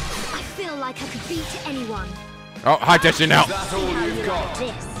tension. I feel like I could beat anyone. Oh, high tension now. Is that all you've got?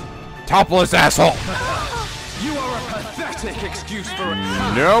 This. Topless asshole. You are a pathetic excuse for a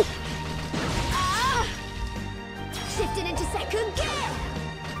coward. Nope. Shifting into second gear.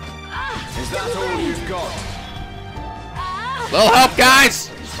 Is that all you've got? Little help, guys!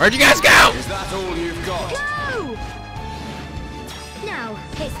 Where'd you guys go? Is that all you've got? Go! Now,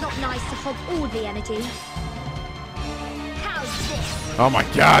 it's not nice to hog all the energy. How's this? Oh my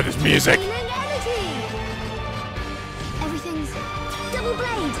god, this music. Healing energy. Everything's double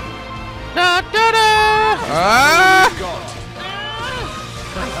blade. Da da da! Ah!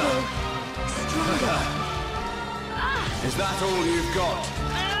 I feel stronger. Is that all you've got?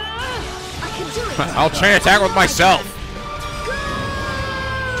 I can do it. I'll chain attack with myself.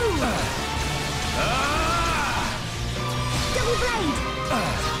 Double blade.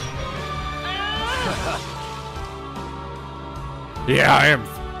 Yeah, I am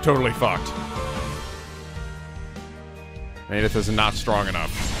totally fucked. Mechonis is not strong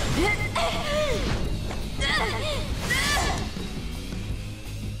enough.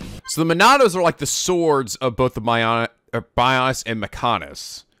 So the Monados are like the swords of both the Bionis and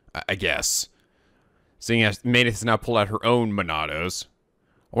Mechonis, I guess. Seeing as Mechonis has now pulled out her own Monados.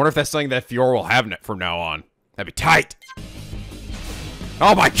 I wonder if that's something that Fiora will have from now on. That'd be tight.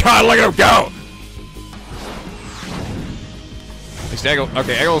 Oh my god, look at him go! At least Egil,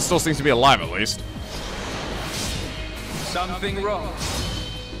 okay, Egil still seems to be alive at least. Something wrong.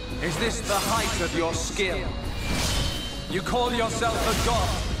 Is this the height of your skill? You call yourself a god.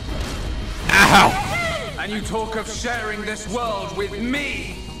 Ow! And you talk of sharing this world with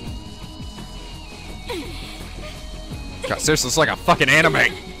me. God, seriously, it's like a fucking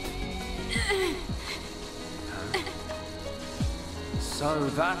anime. So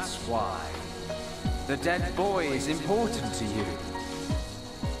that's why. The dead boy is important to you.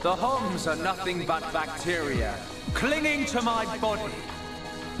 The Homs are nothing but bacteria, clinging to my body.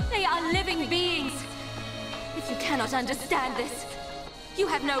 They are living beings. If you cannot understand this, you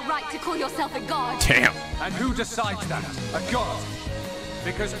have no right to call yourself a god. Damn. And who decides that? A god?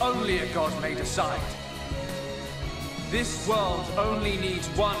 Because only a god may decide. This world only needs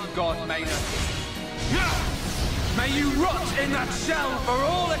one god, Mechonis. May you rot in that shell for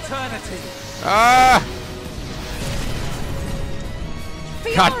all eternity. Ah!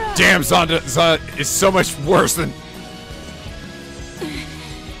 God damn, Zonda is so much worse than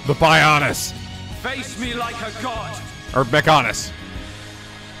the Bionis. Face me like a god. Or Mechonis.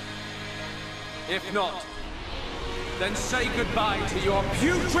 If not, then say goodbye to your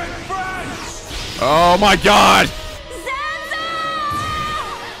putrid friends! Oh my god!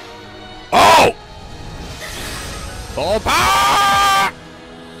 Oh! Full power!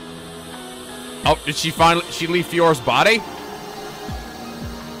 Oh, did she leave Fiora's body?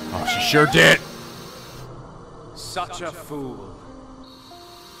 Oh, she sure did. Such a fool.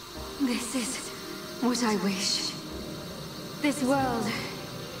 This is what I wish. This world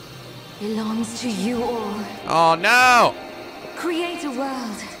belongs to you all. Oh no! Create a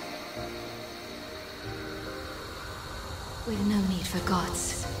world with no need for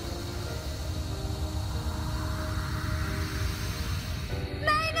gods.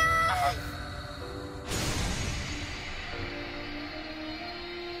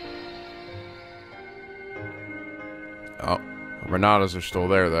 Oh, Monados are still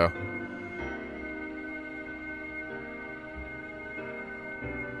there though.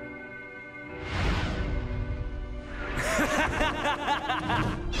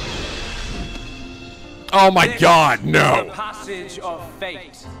 Oh my god, no! The passage of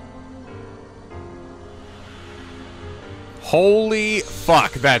fate. Holy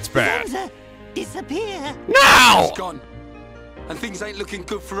fuck, that's bad. Zanza, disappear. No! He's gone. And things ain't looking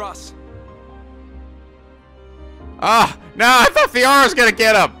good for us. Ah, no, I thought Fiora was gonna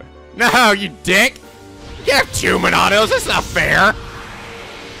get him. No, you dick. You have two Monados, that's not fair.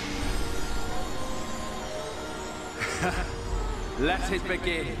 Let it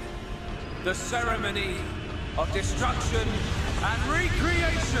begin. The ceremony of destruction and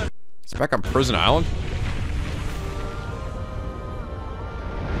recreation. It's back on Prison Island.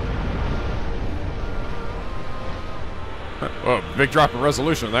 Oh, big drop in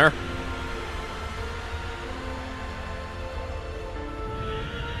resolution there.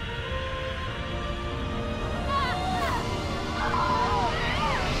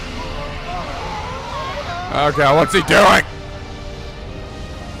 Okay, what's he doing?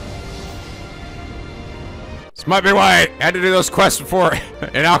 This might be why I had to do those quests before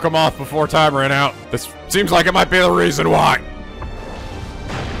in Alchemoth before time ran out. This seems like it might be the reason why.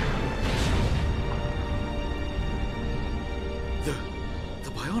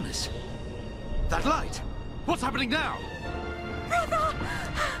 The Bionis. That light. What's happening now? Brother!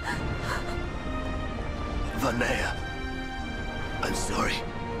 Vanea. I'm sorry.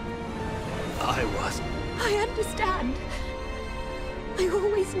 I understand. I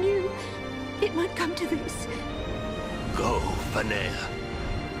always knew it might come to this. Go, Vanea.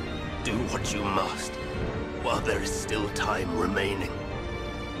 Do what you must, while there is still time remaining.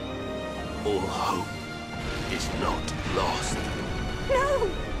 All hope is not lost. No!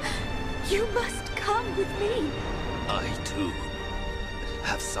 You must come with me. I, too,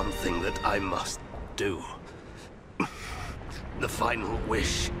 have something that I must do. The final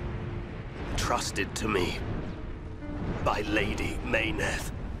wish, trusted to me by Lady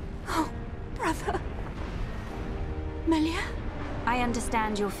Meyneth. Oh, brother. Melia? I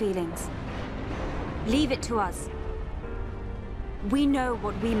understand your feelings. Leave it to us. We know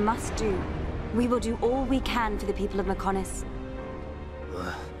what we must do. We will do all we can for the people of Mechonis.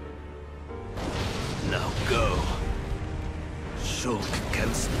 Now go. Shulk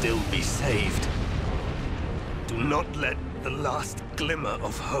can still be saved. Do not let the last glimmer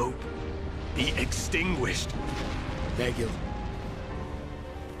of hope be extinguished. Egil.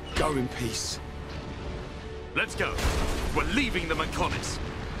 Go in peace. Let's go. We're leaving the Mechonis.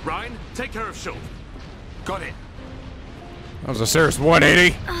 Reyn, take care of Shulk. Got it. That was a serious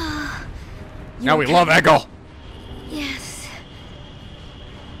 180. Now we love Egil. Yes.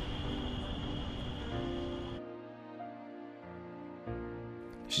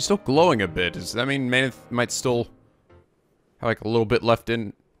 She's still glowing a bit. Does that mean Meyneth might still have like a little bit left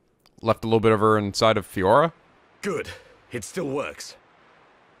a little bit of her inside of Fiora? Good. It still works.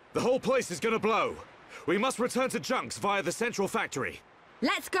 The whole place is gonna blow. We must return to Junks via the central factory.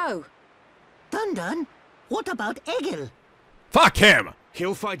 Let's go. Dun, what about Egil? Fuck him!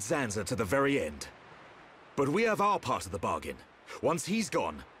 He'll fight Zanza to the very end. But we have our part of the bargain. Once he's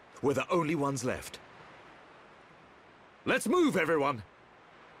gone, we're the only ones left. Let's move, everyone!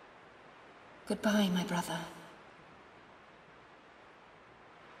 Goodbye, my brother.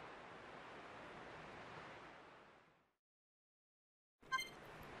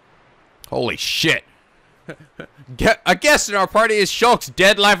 Holy shit. A guest in our party is Shulk's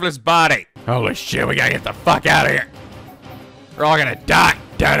dead, lifeless body. Holy shit, we gotta get the fuck out of here. We're all gonna die.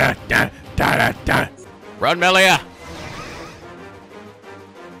 Da da da da da da. Run, Melia.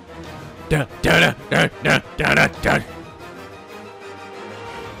 Da da da da da da da.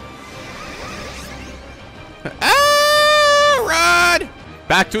 Ah, run!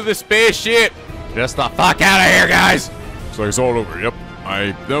 Back to the spaceship. Just the fuck out of here, guys. Looks like it's all over. Yep.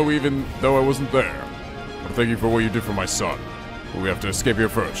 I know, even though I wasn't there. But thank you for what you did for my son. But we have to escape here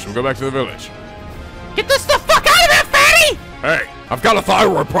first. We'll go back to the village. Get this the fuck out of here, fatty! Hey, I've got a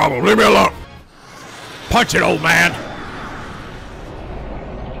thyroid problem. Leave me alone. Punch it, old man.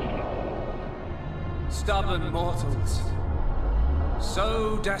 Stubborn mortals.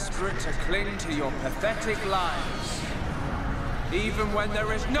 So desperate to cling to your pathetic lives. Even when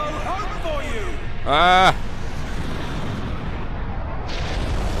there is no hope for you!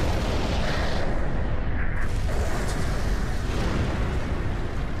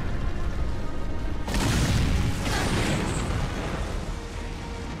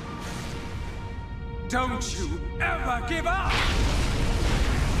 Don't you ever give up!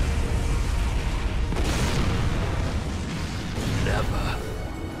 Never.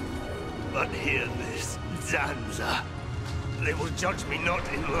 But hear this, Zanza. They will judge me not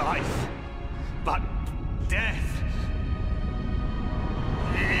in life, but death.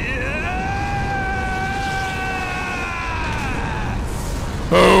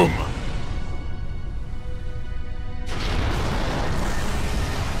 Boom.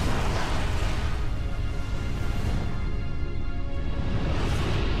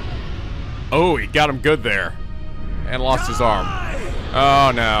 Oh, he got him good there. And lost his arm.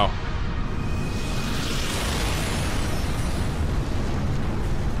 Oh, no.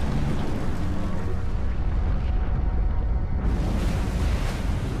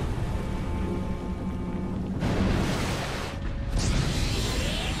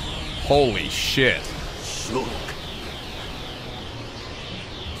 Holy shit. Shulk.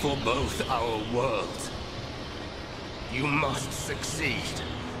 For both our worlds, you must succeed.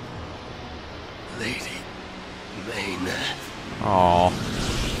 Lady Reyn. Aw.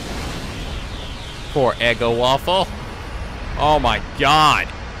 Poor Egil Waffle. Oh my god.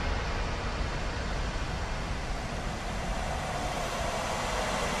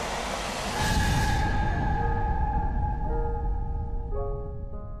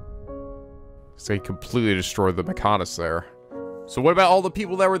 So he completely destroyed the Mechonis there. So what about all the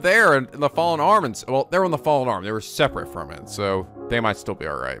people that were there in the Fallen Arms? Well, they were in the Fallen Arm. They were separate from it, so they might still be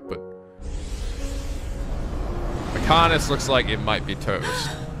alright, but Mechonis looks like it might be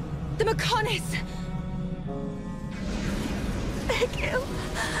toast. The Mechonis! Egil!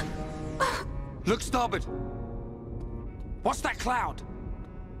 Look starboard! What's that cloud?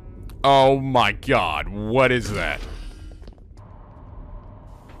 Oh my god, what is that?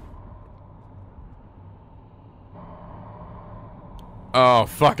 Oh,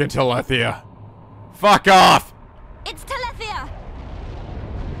 fucking Telethia. Fuck off! It's Telethia!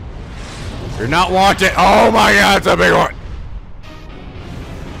 You're not wanted. Oh my god, it's a big one.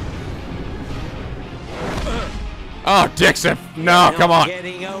 Oh, Dixon. No, come on.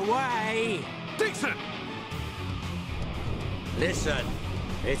 Getting away. Dixon! Listen,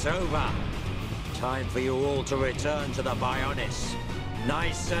 it's over. Time for you all to return to the Bionis.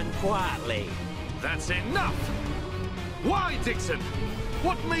 Nice and quietly. That's enough! Why, Dixon?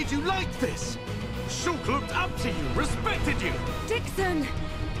 What made you like this? Shulk looked up to you, respected you! Dixon!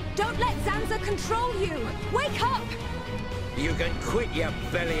 Don't let Zanza control you! Wake up! You can quit your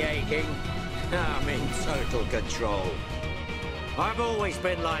belly aching. I'm in total control. I've always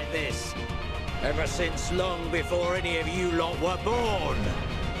been like this. Ever since long before any of you lot were born.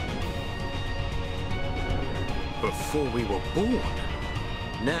 Before we were born?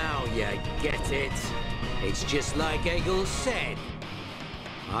 Now you get it. It's just like Egil said.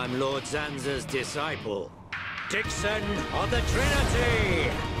 I'm Lord Zanza's disciple. Dixon of the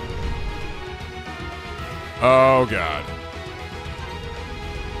Trinity! Oh god.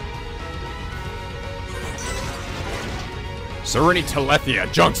 Serenity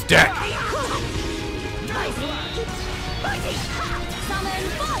Telethia, Junk's deck.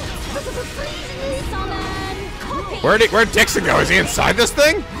 Where'd Dixon go? Is he inside this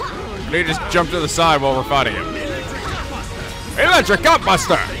thing? Or did he just jump to the side while we're fighting him? Electric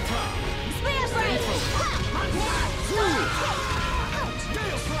Gutbuster!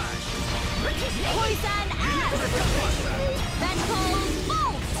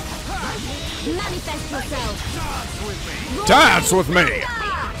 Manifest yourself! Dance with me! The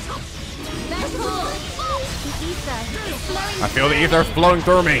ether is flowing. I feel the ether flowing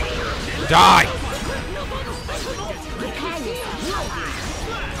through me. Die!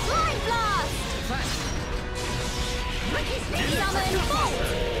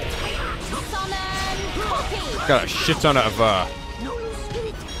 got a shit ton of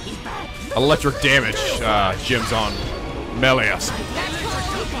electric damage gems on Melius.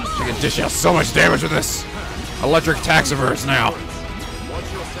 She can dish out so much damage with this electric attacks of hers now.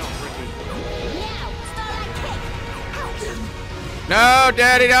 No,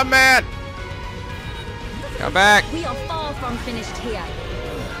 Daddy, I'm mad. Come back. We are far from finished here.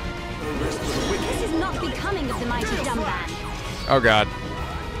 This is not becoming of the mighty dumb band. Oh God.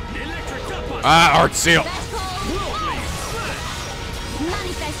 Ah, Art Seal.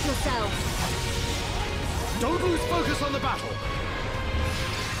 Manifest yourself. Don't lose focus on the battle.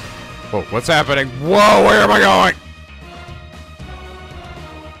 Whoa, what's happening? Whoa, where am I going?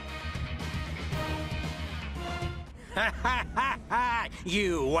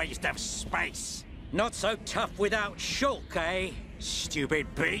 You waste of space. Not so tough without Shulk, eh?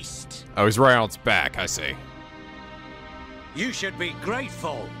 Stupid beast. Oh, he's right on its back, I see. You should be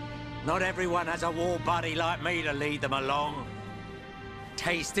grateful. Not everyone has a war buddy like me to lead them along.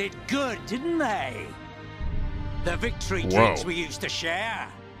 Tasted good, didn't they? The victory drinks we used to share.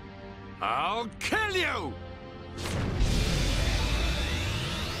 I'll kill you!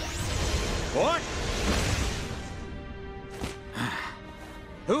 What?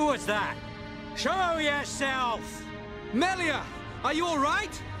 Who was that? Show yourself! Melia, are you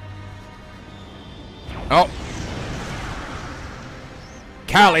alright? Oh.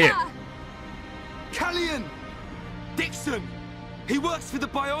 Callian. Callian! Dixon! He works for the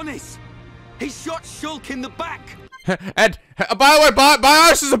Bionis! He shot Shulk in the back! And, by the way,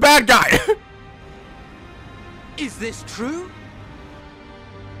 Bionis is a bad guy! Is this true?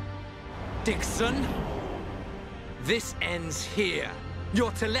 Dixon? This ends here.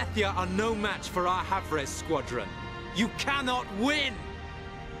 Your Telethia are no match for our Havres squadron. You cannot win!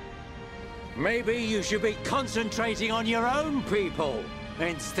 Maybe you should be concentrating on your own people,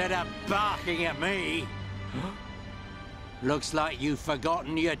 instead of barking at me. Looks like you've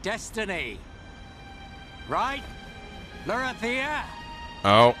forgotten your destiny. Right? Lorithia?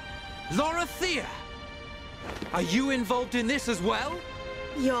 Oh. Lorithia! Are you involved in this as well?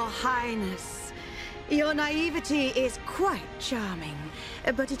 Your Highness, your naivety is quite charming,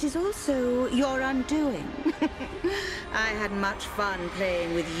 but it is also your undoing. I had much fun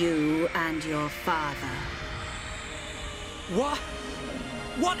playing with you and your father. What?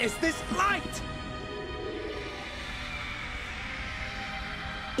 What is this light?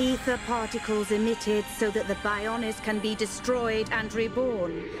 Ether particles emitted so that the Bionis can be destroyed and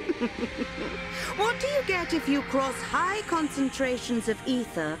reborn. What do you get if you cross high concentrations of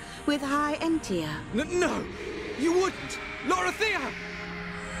ether with high entia? No, you wouldn't! Lorithia!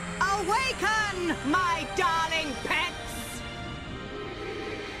 Awaken, my darling pets!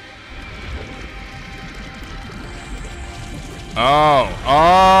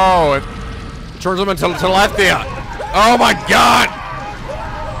 Oh, it turns them into Telethia. Oh my God!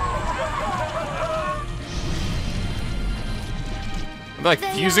 I'm like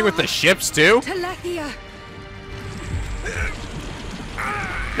fusing with the ships too? Telethia!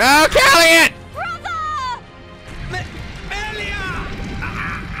 No, Callian! Brother!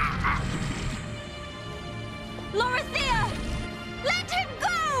 Lorithia! Let him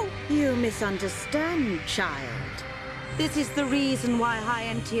go! You misunderstand, child. This is the reason why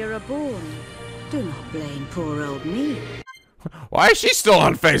high entia are born. Do not blame poor old me. Why is she still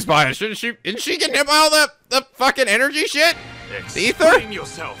unfazed by it? Isn't she getting hit by all the fucking energy shit? The ether? Explain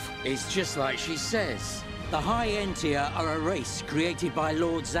yourself! It's just like she says. The High Entia are a race created by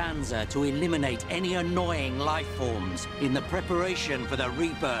Lord Zanza to eliminate any annoying life forms in the preparation for the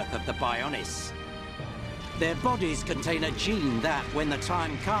rebirth of the Bionis. Their bodies contain a gene that, when the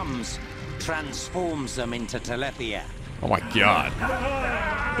time comes, transforms them into Telethia. Oh my God.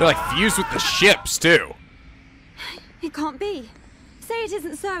 They're like fused with the ships too. It can't be. Say it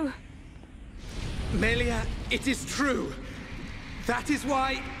isn't so. Melia, it is true. That is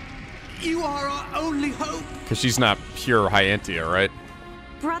why you are our only hope. Because she's not pure High Entia, right?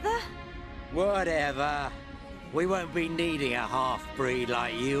 Brother? Whatever. We won't be needing a half-breed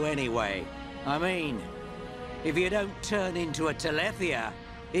like you anyway. I mean, if you don't turn into a Telethia,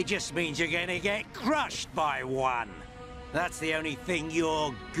 it just means you're gonna get crushed by one. That's the only thing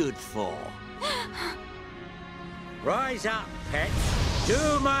you're good for. Rise up, pets.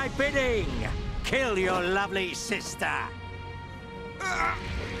 Do my bidding. Kill your lovely sister.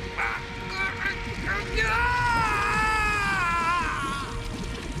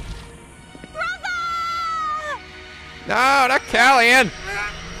 No, not Callian.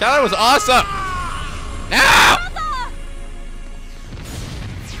 Callian was awesome. No!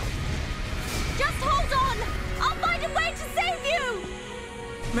 Just hold on! I'll find a way to save you!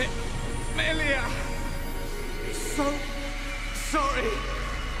 Melia! so sorry.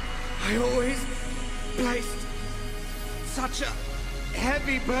 I always placed such a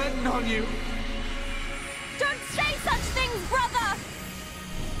heavy burden on you. Don't say such things, brother!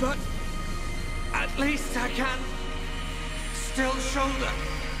 But at least I can still shoulder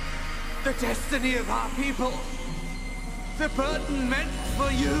the destiny of our people. The burden meant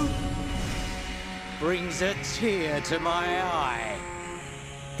for you brings a tear to my eye.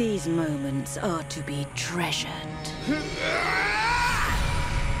 These moments are to be treasured.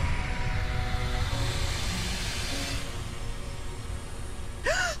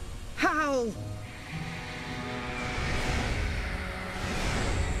 How?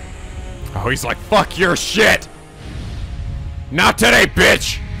 Oh, he's like, fuck your shit! Not today,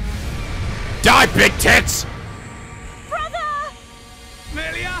 bitch! Die, big tits! Brother!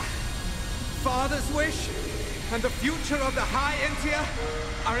 Melia! Father's wish and the future of the High Entia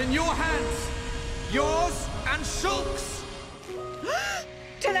are in your hands. Yours and Shulk's.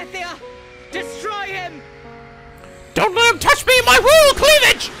 Telethia! Destroy him! Don't let him touch me in my royal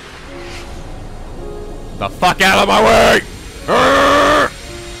cleavage! The fuck out of my way!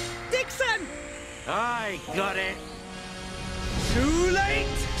 Dixon! I got it. Too late!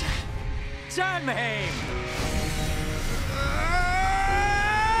 Damn him!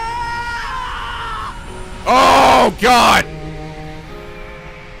 Oh, God!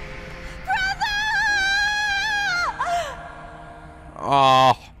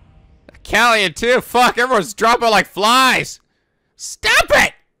 Oh. Callian, too. Fuck, everyone's dropping like flies. Stop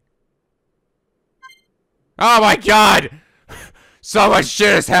it! Oh, my God! So much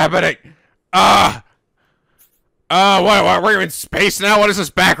shit is happening. What, we're in space now? What is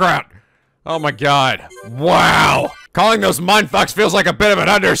this background? Oh, my God. Wow. Calling those mindfucks feels like a bit of an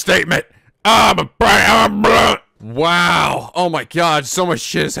understatement. Wow. Oh, my God. So much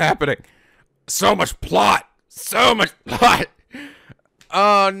shit is happening. So much plot. So much plot.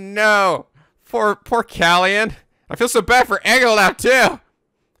 Oh, no. Poor Callian. I feel so bad for Egil now, too.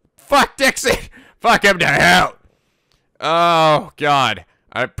 Fuck Dixon. Fuck him to hell. Oh, God.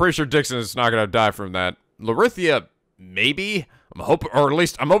 I'm pretty sure Dixon is not going to die from that. Larithia, maybe? I'm hoping, or at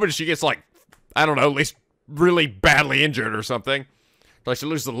least, I'm hoping she gets, like, I don't know, at least really badly injured or something. Like she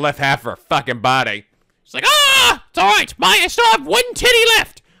loses the left half of her fucking body. She's like, ah! It's alright. I still have one titty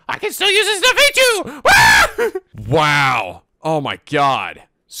left. I can still use this to beat you. Wow. Oh my God.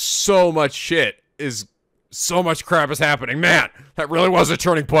 So much shit is, so much crap is happening. Man, that really was a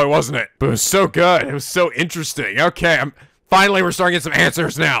turning point, wasn't it? But it was so good. It was so interesting. Okay, finally we're starting to get some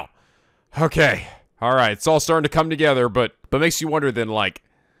answers now. Okay. All right, it's all starting to come together, but makes you wonder then, like,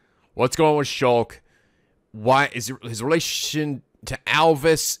 what's going on with Shulk? Why is it his relation to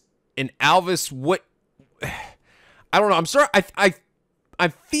Alvis? And Alvis, what? I don't know. I'm sorry.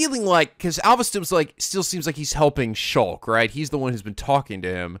 I'm feeling like, because Alvis still seems like he's helping Shulk, right? He's the one who's been talking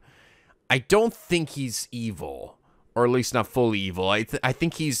to him. I don't think he's evil, or at least not fully evil. I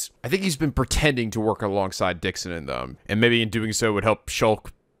think he's been pretending to work alongside Dixon and them, and maybe in doing so would help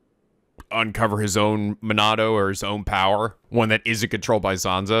Shulk uncover his own Monado or his own power, one that isn't controlled by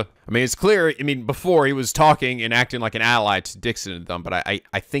Zanza. I mean, it's clear. I mean, before he was talking and acting like an ally to Dixon and them, but I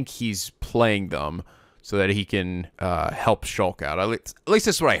think he's playing them so that he can help Shulk out. At least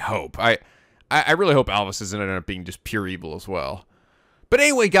that's what I hope. I really hope Alvis doesn't end up being just pure evil as well. But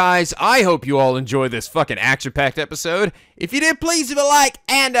anyway, guys, I hope you all enjoyed this fucking action-packed episode. If you did, please leave a like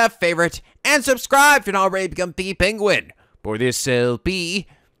and a favorite, and subscribe if you're not already become the Penguin. For this will be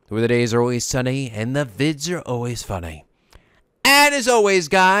where the days are always sunny and the vids are always funny. And as always,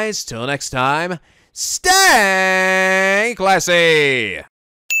 guys, till next time, stay classy!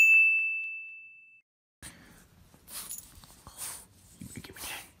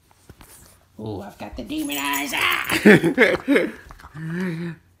 Oh, I've got the demon eyes. Ah!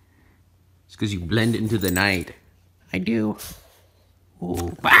 It's because you blend into the night. I do.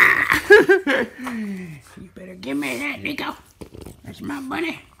 Oh, bah! You better give me that, Nico. That's my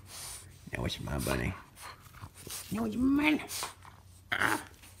bunny. Now it's my bunny. No, it's mine. Ah.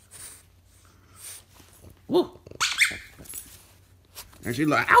 Woo. And she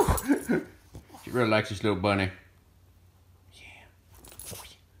like, ow! She really likes this little bunny. Yeah.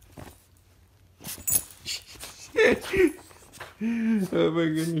 Oh my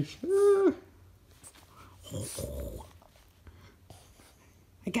goodness.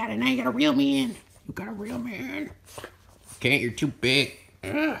 I got it. Now you gotta reel me in. You gotta reel me in. Can't, you're too big.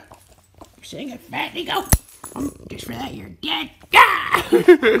 You're saying it fat, Nico. Just for that, you're dead. Ah!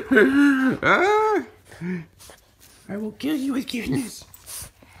 I will kill you with cuteness.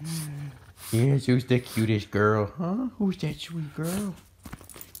 Yes, who's the cutest girl? Huh? Who's that sweet girl?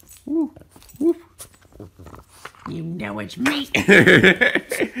 Woo, woof. You know it's me. I'm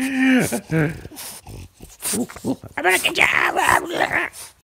gonna get you.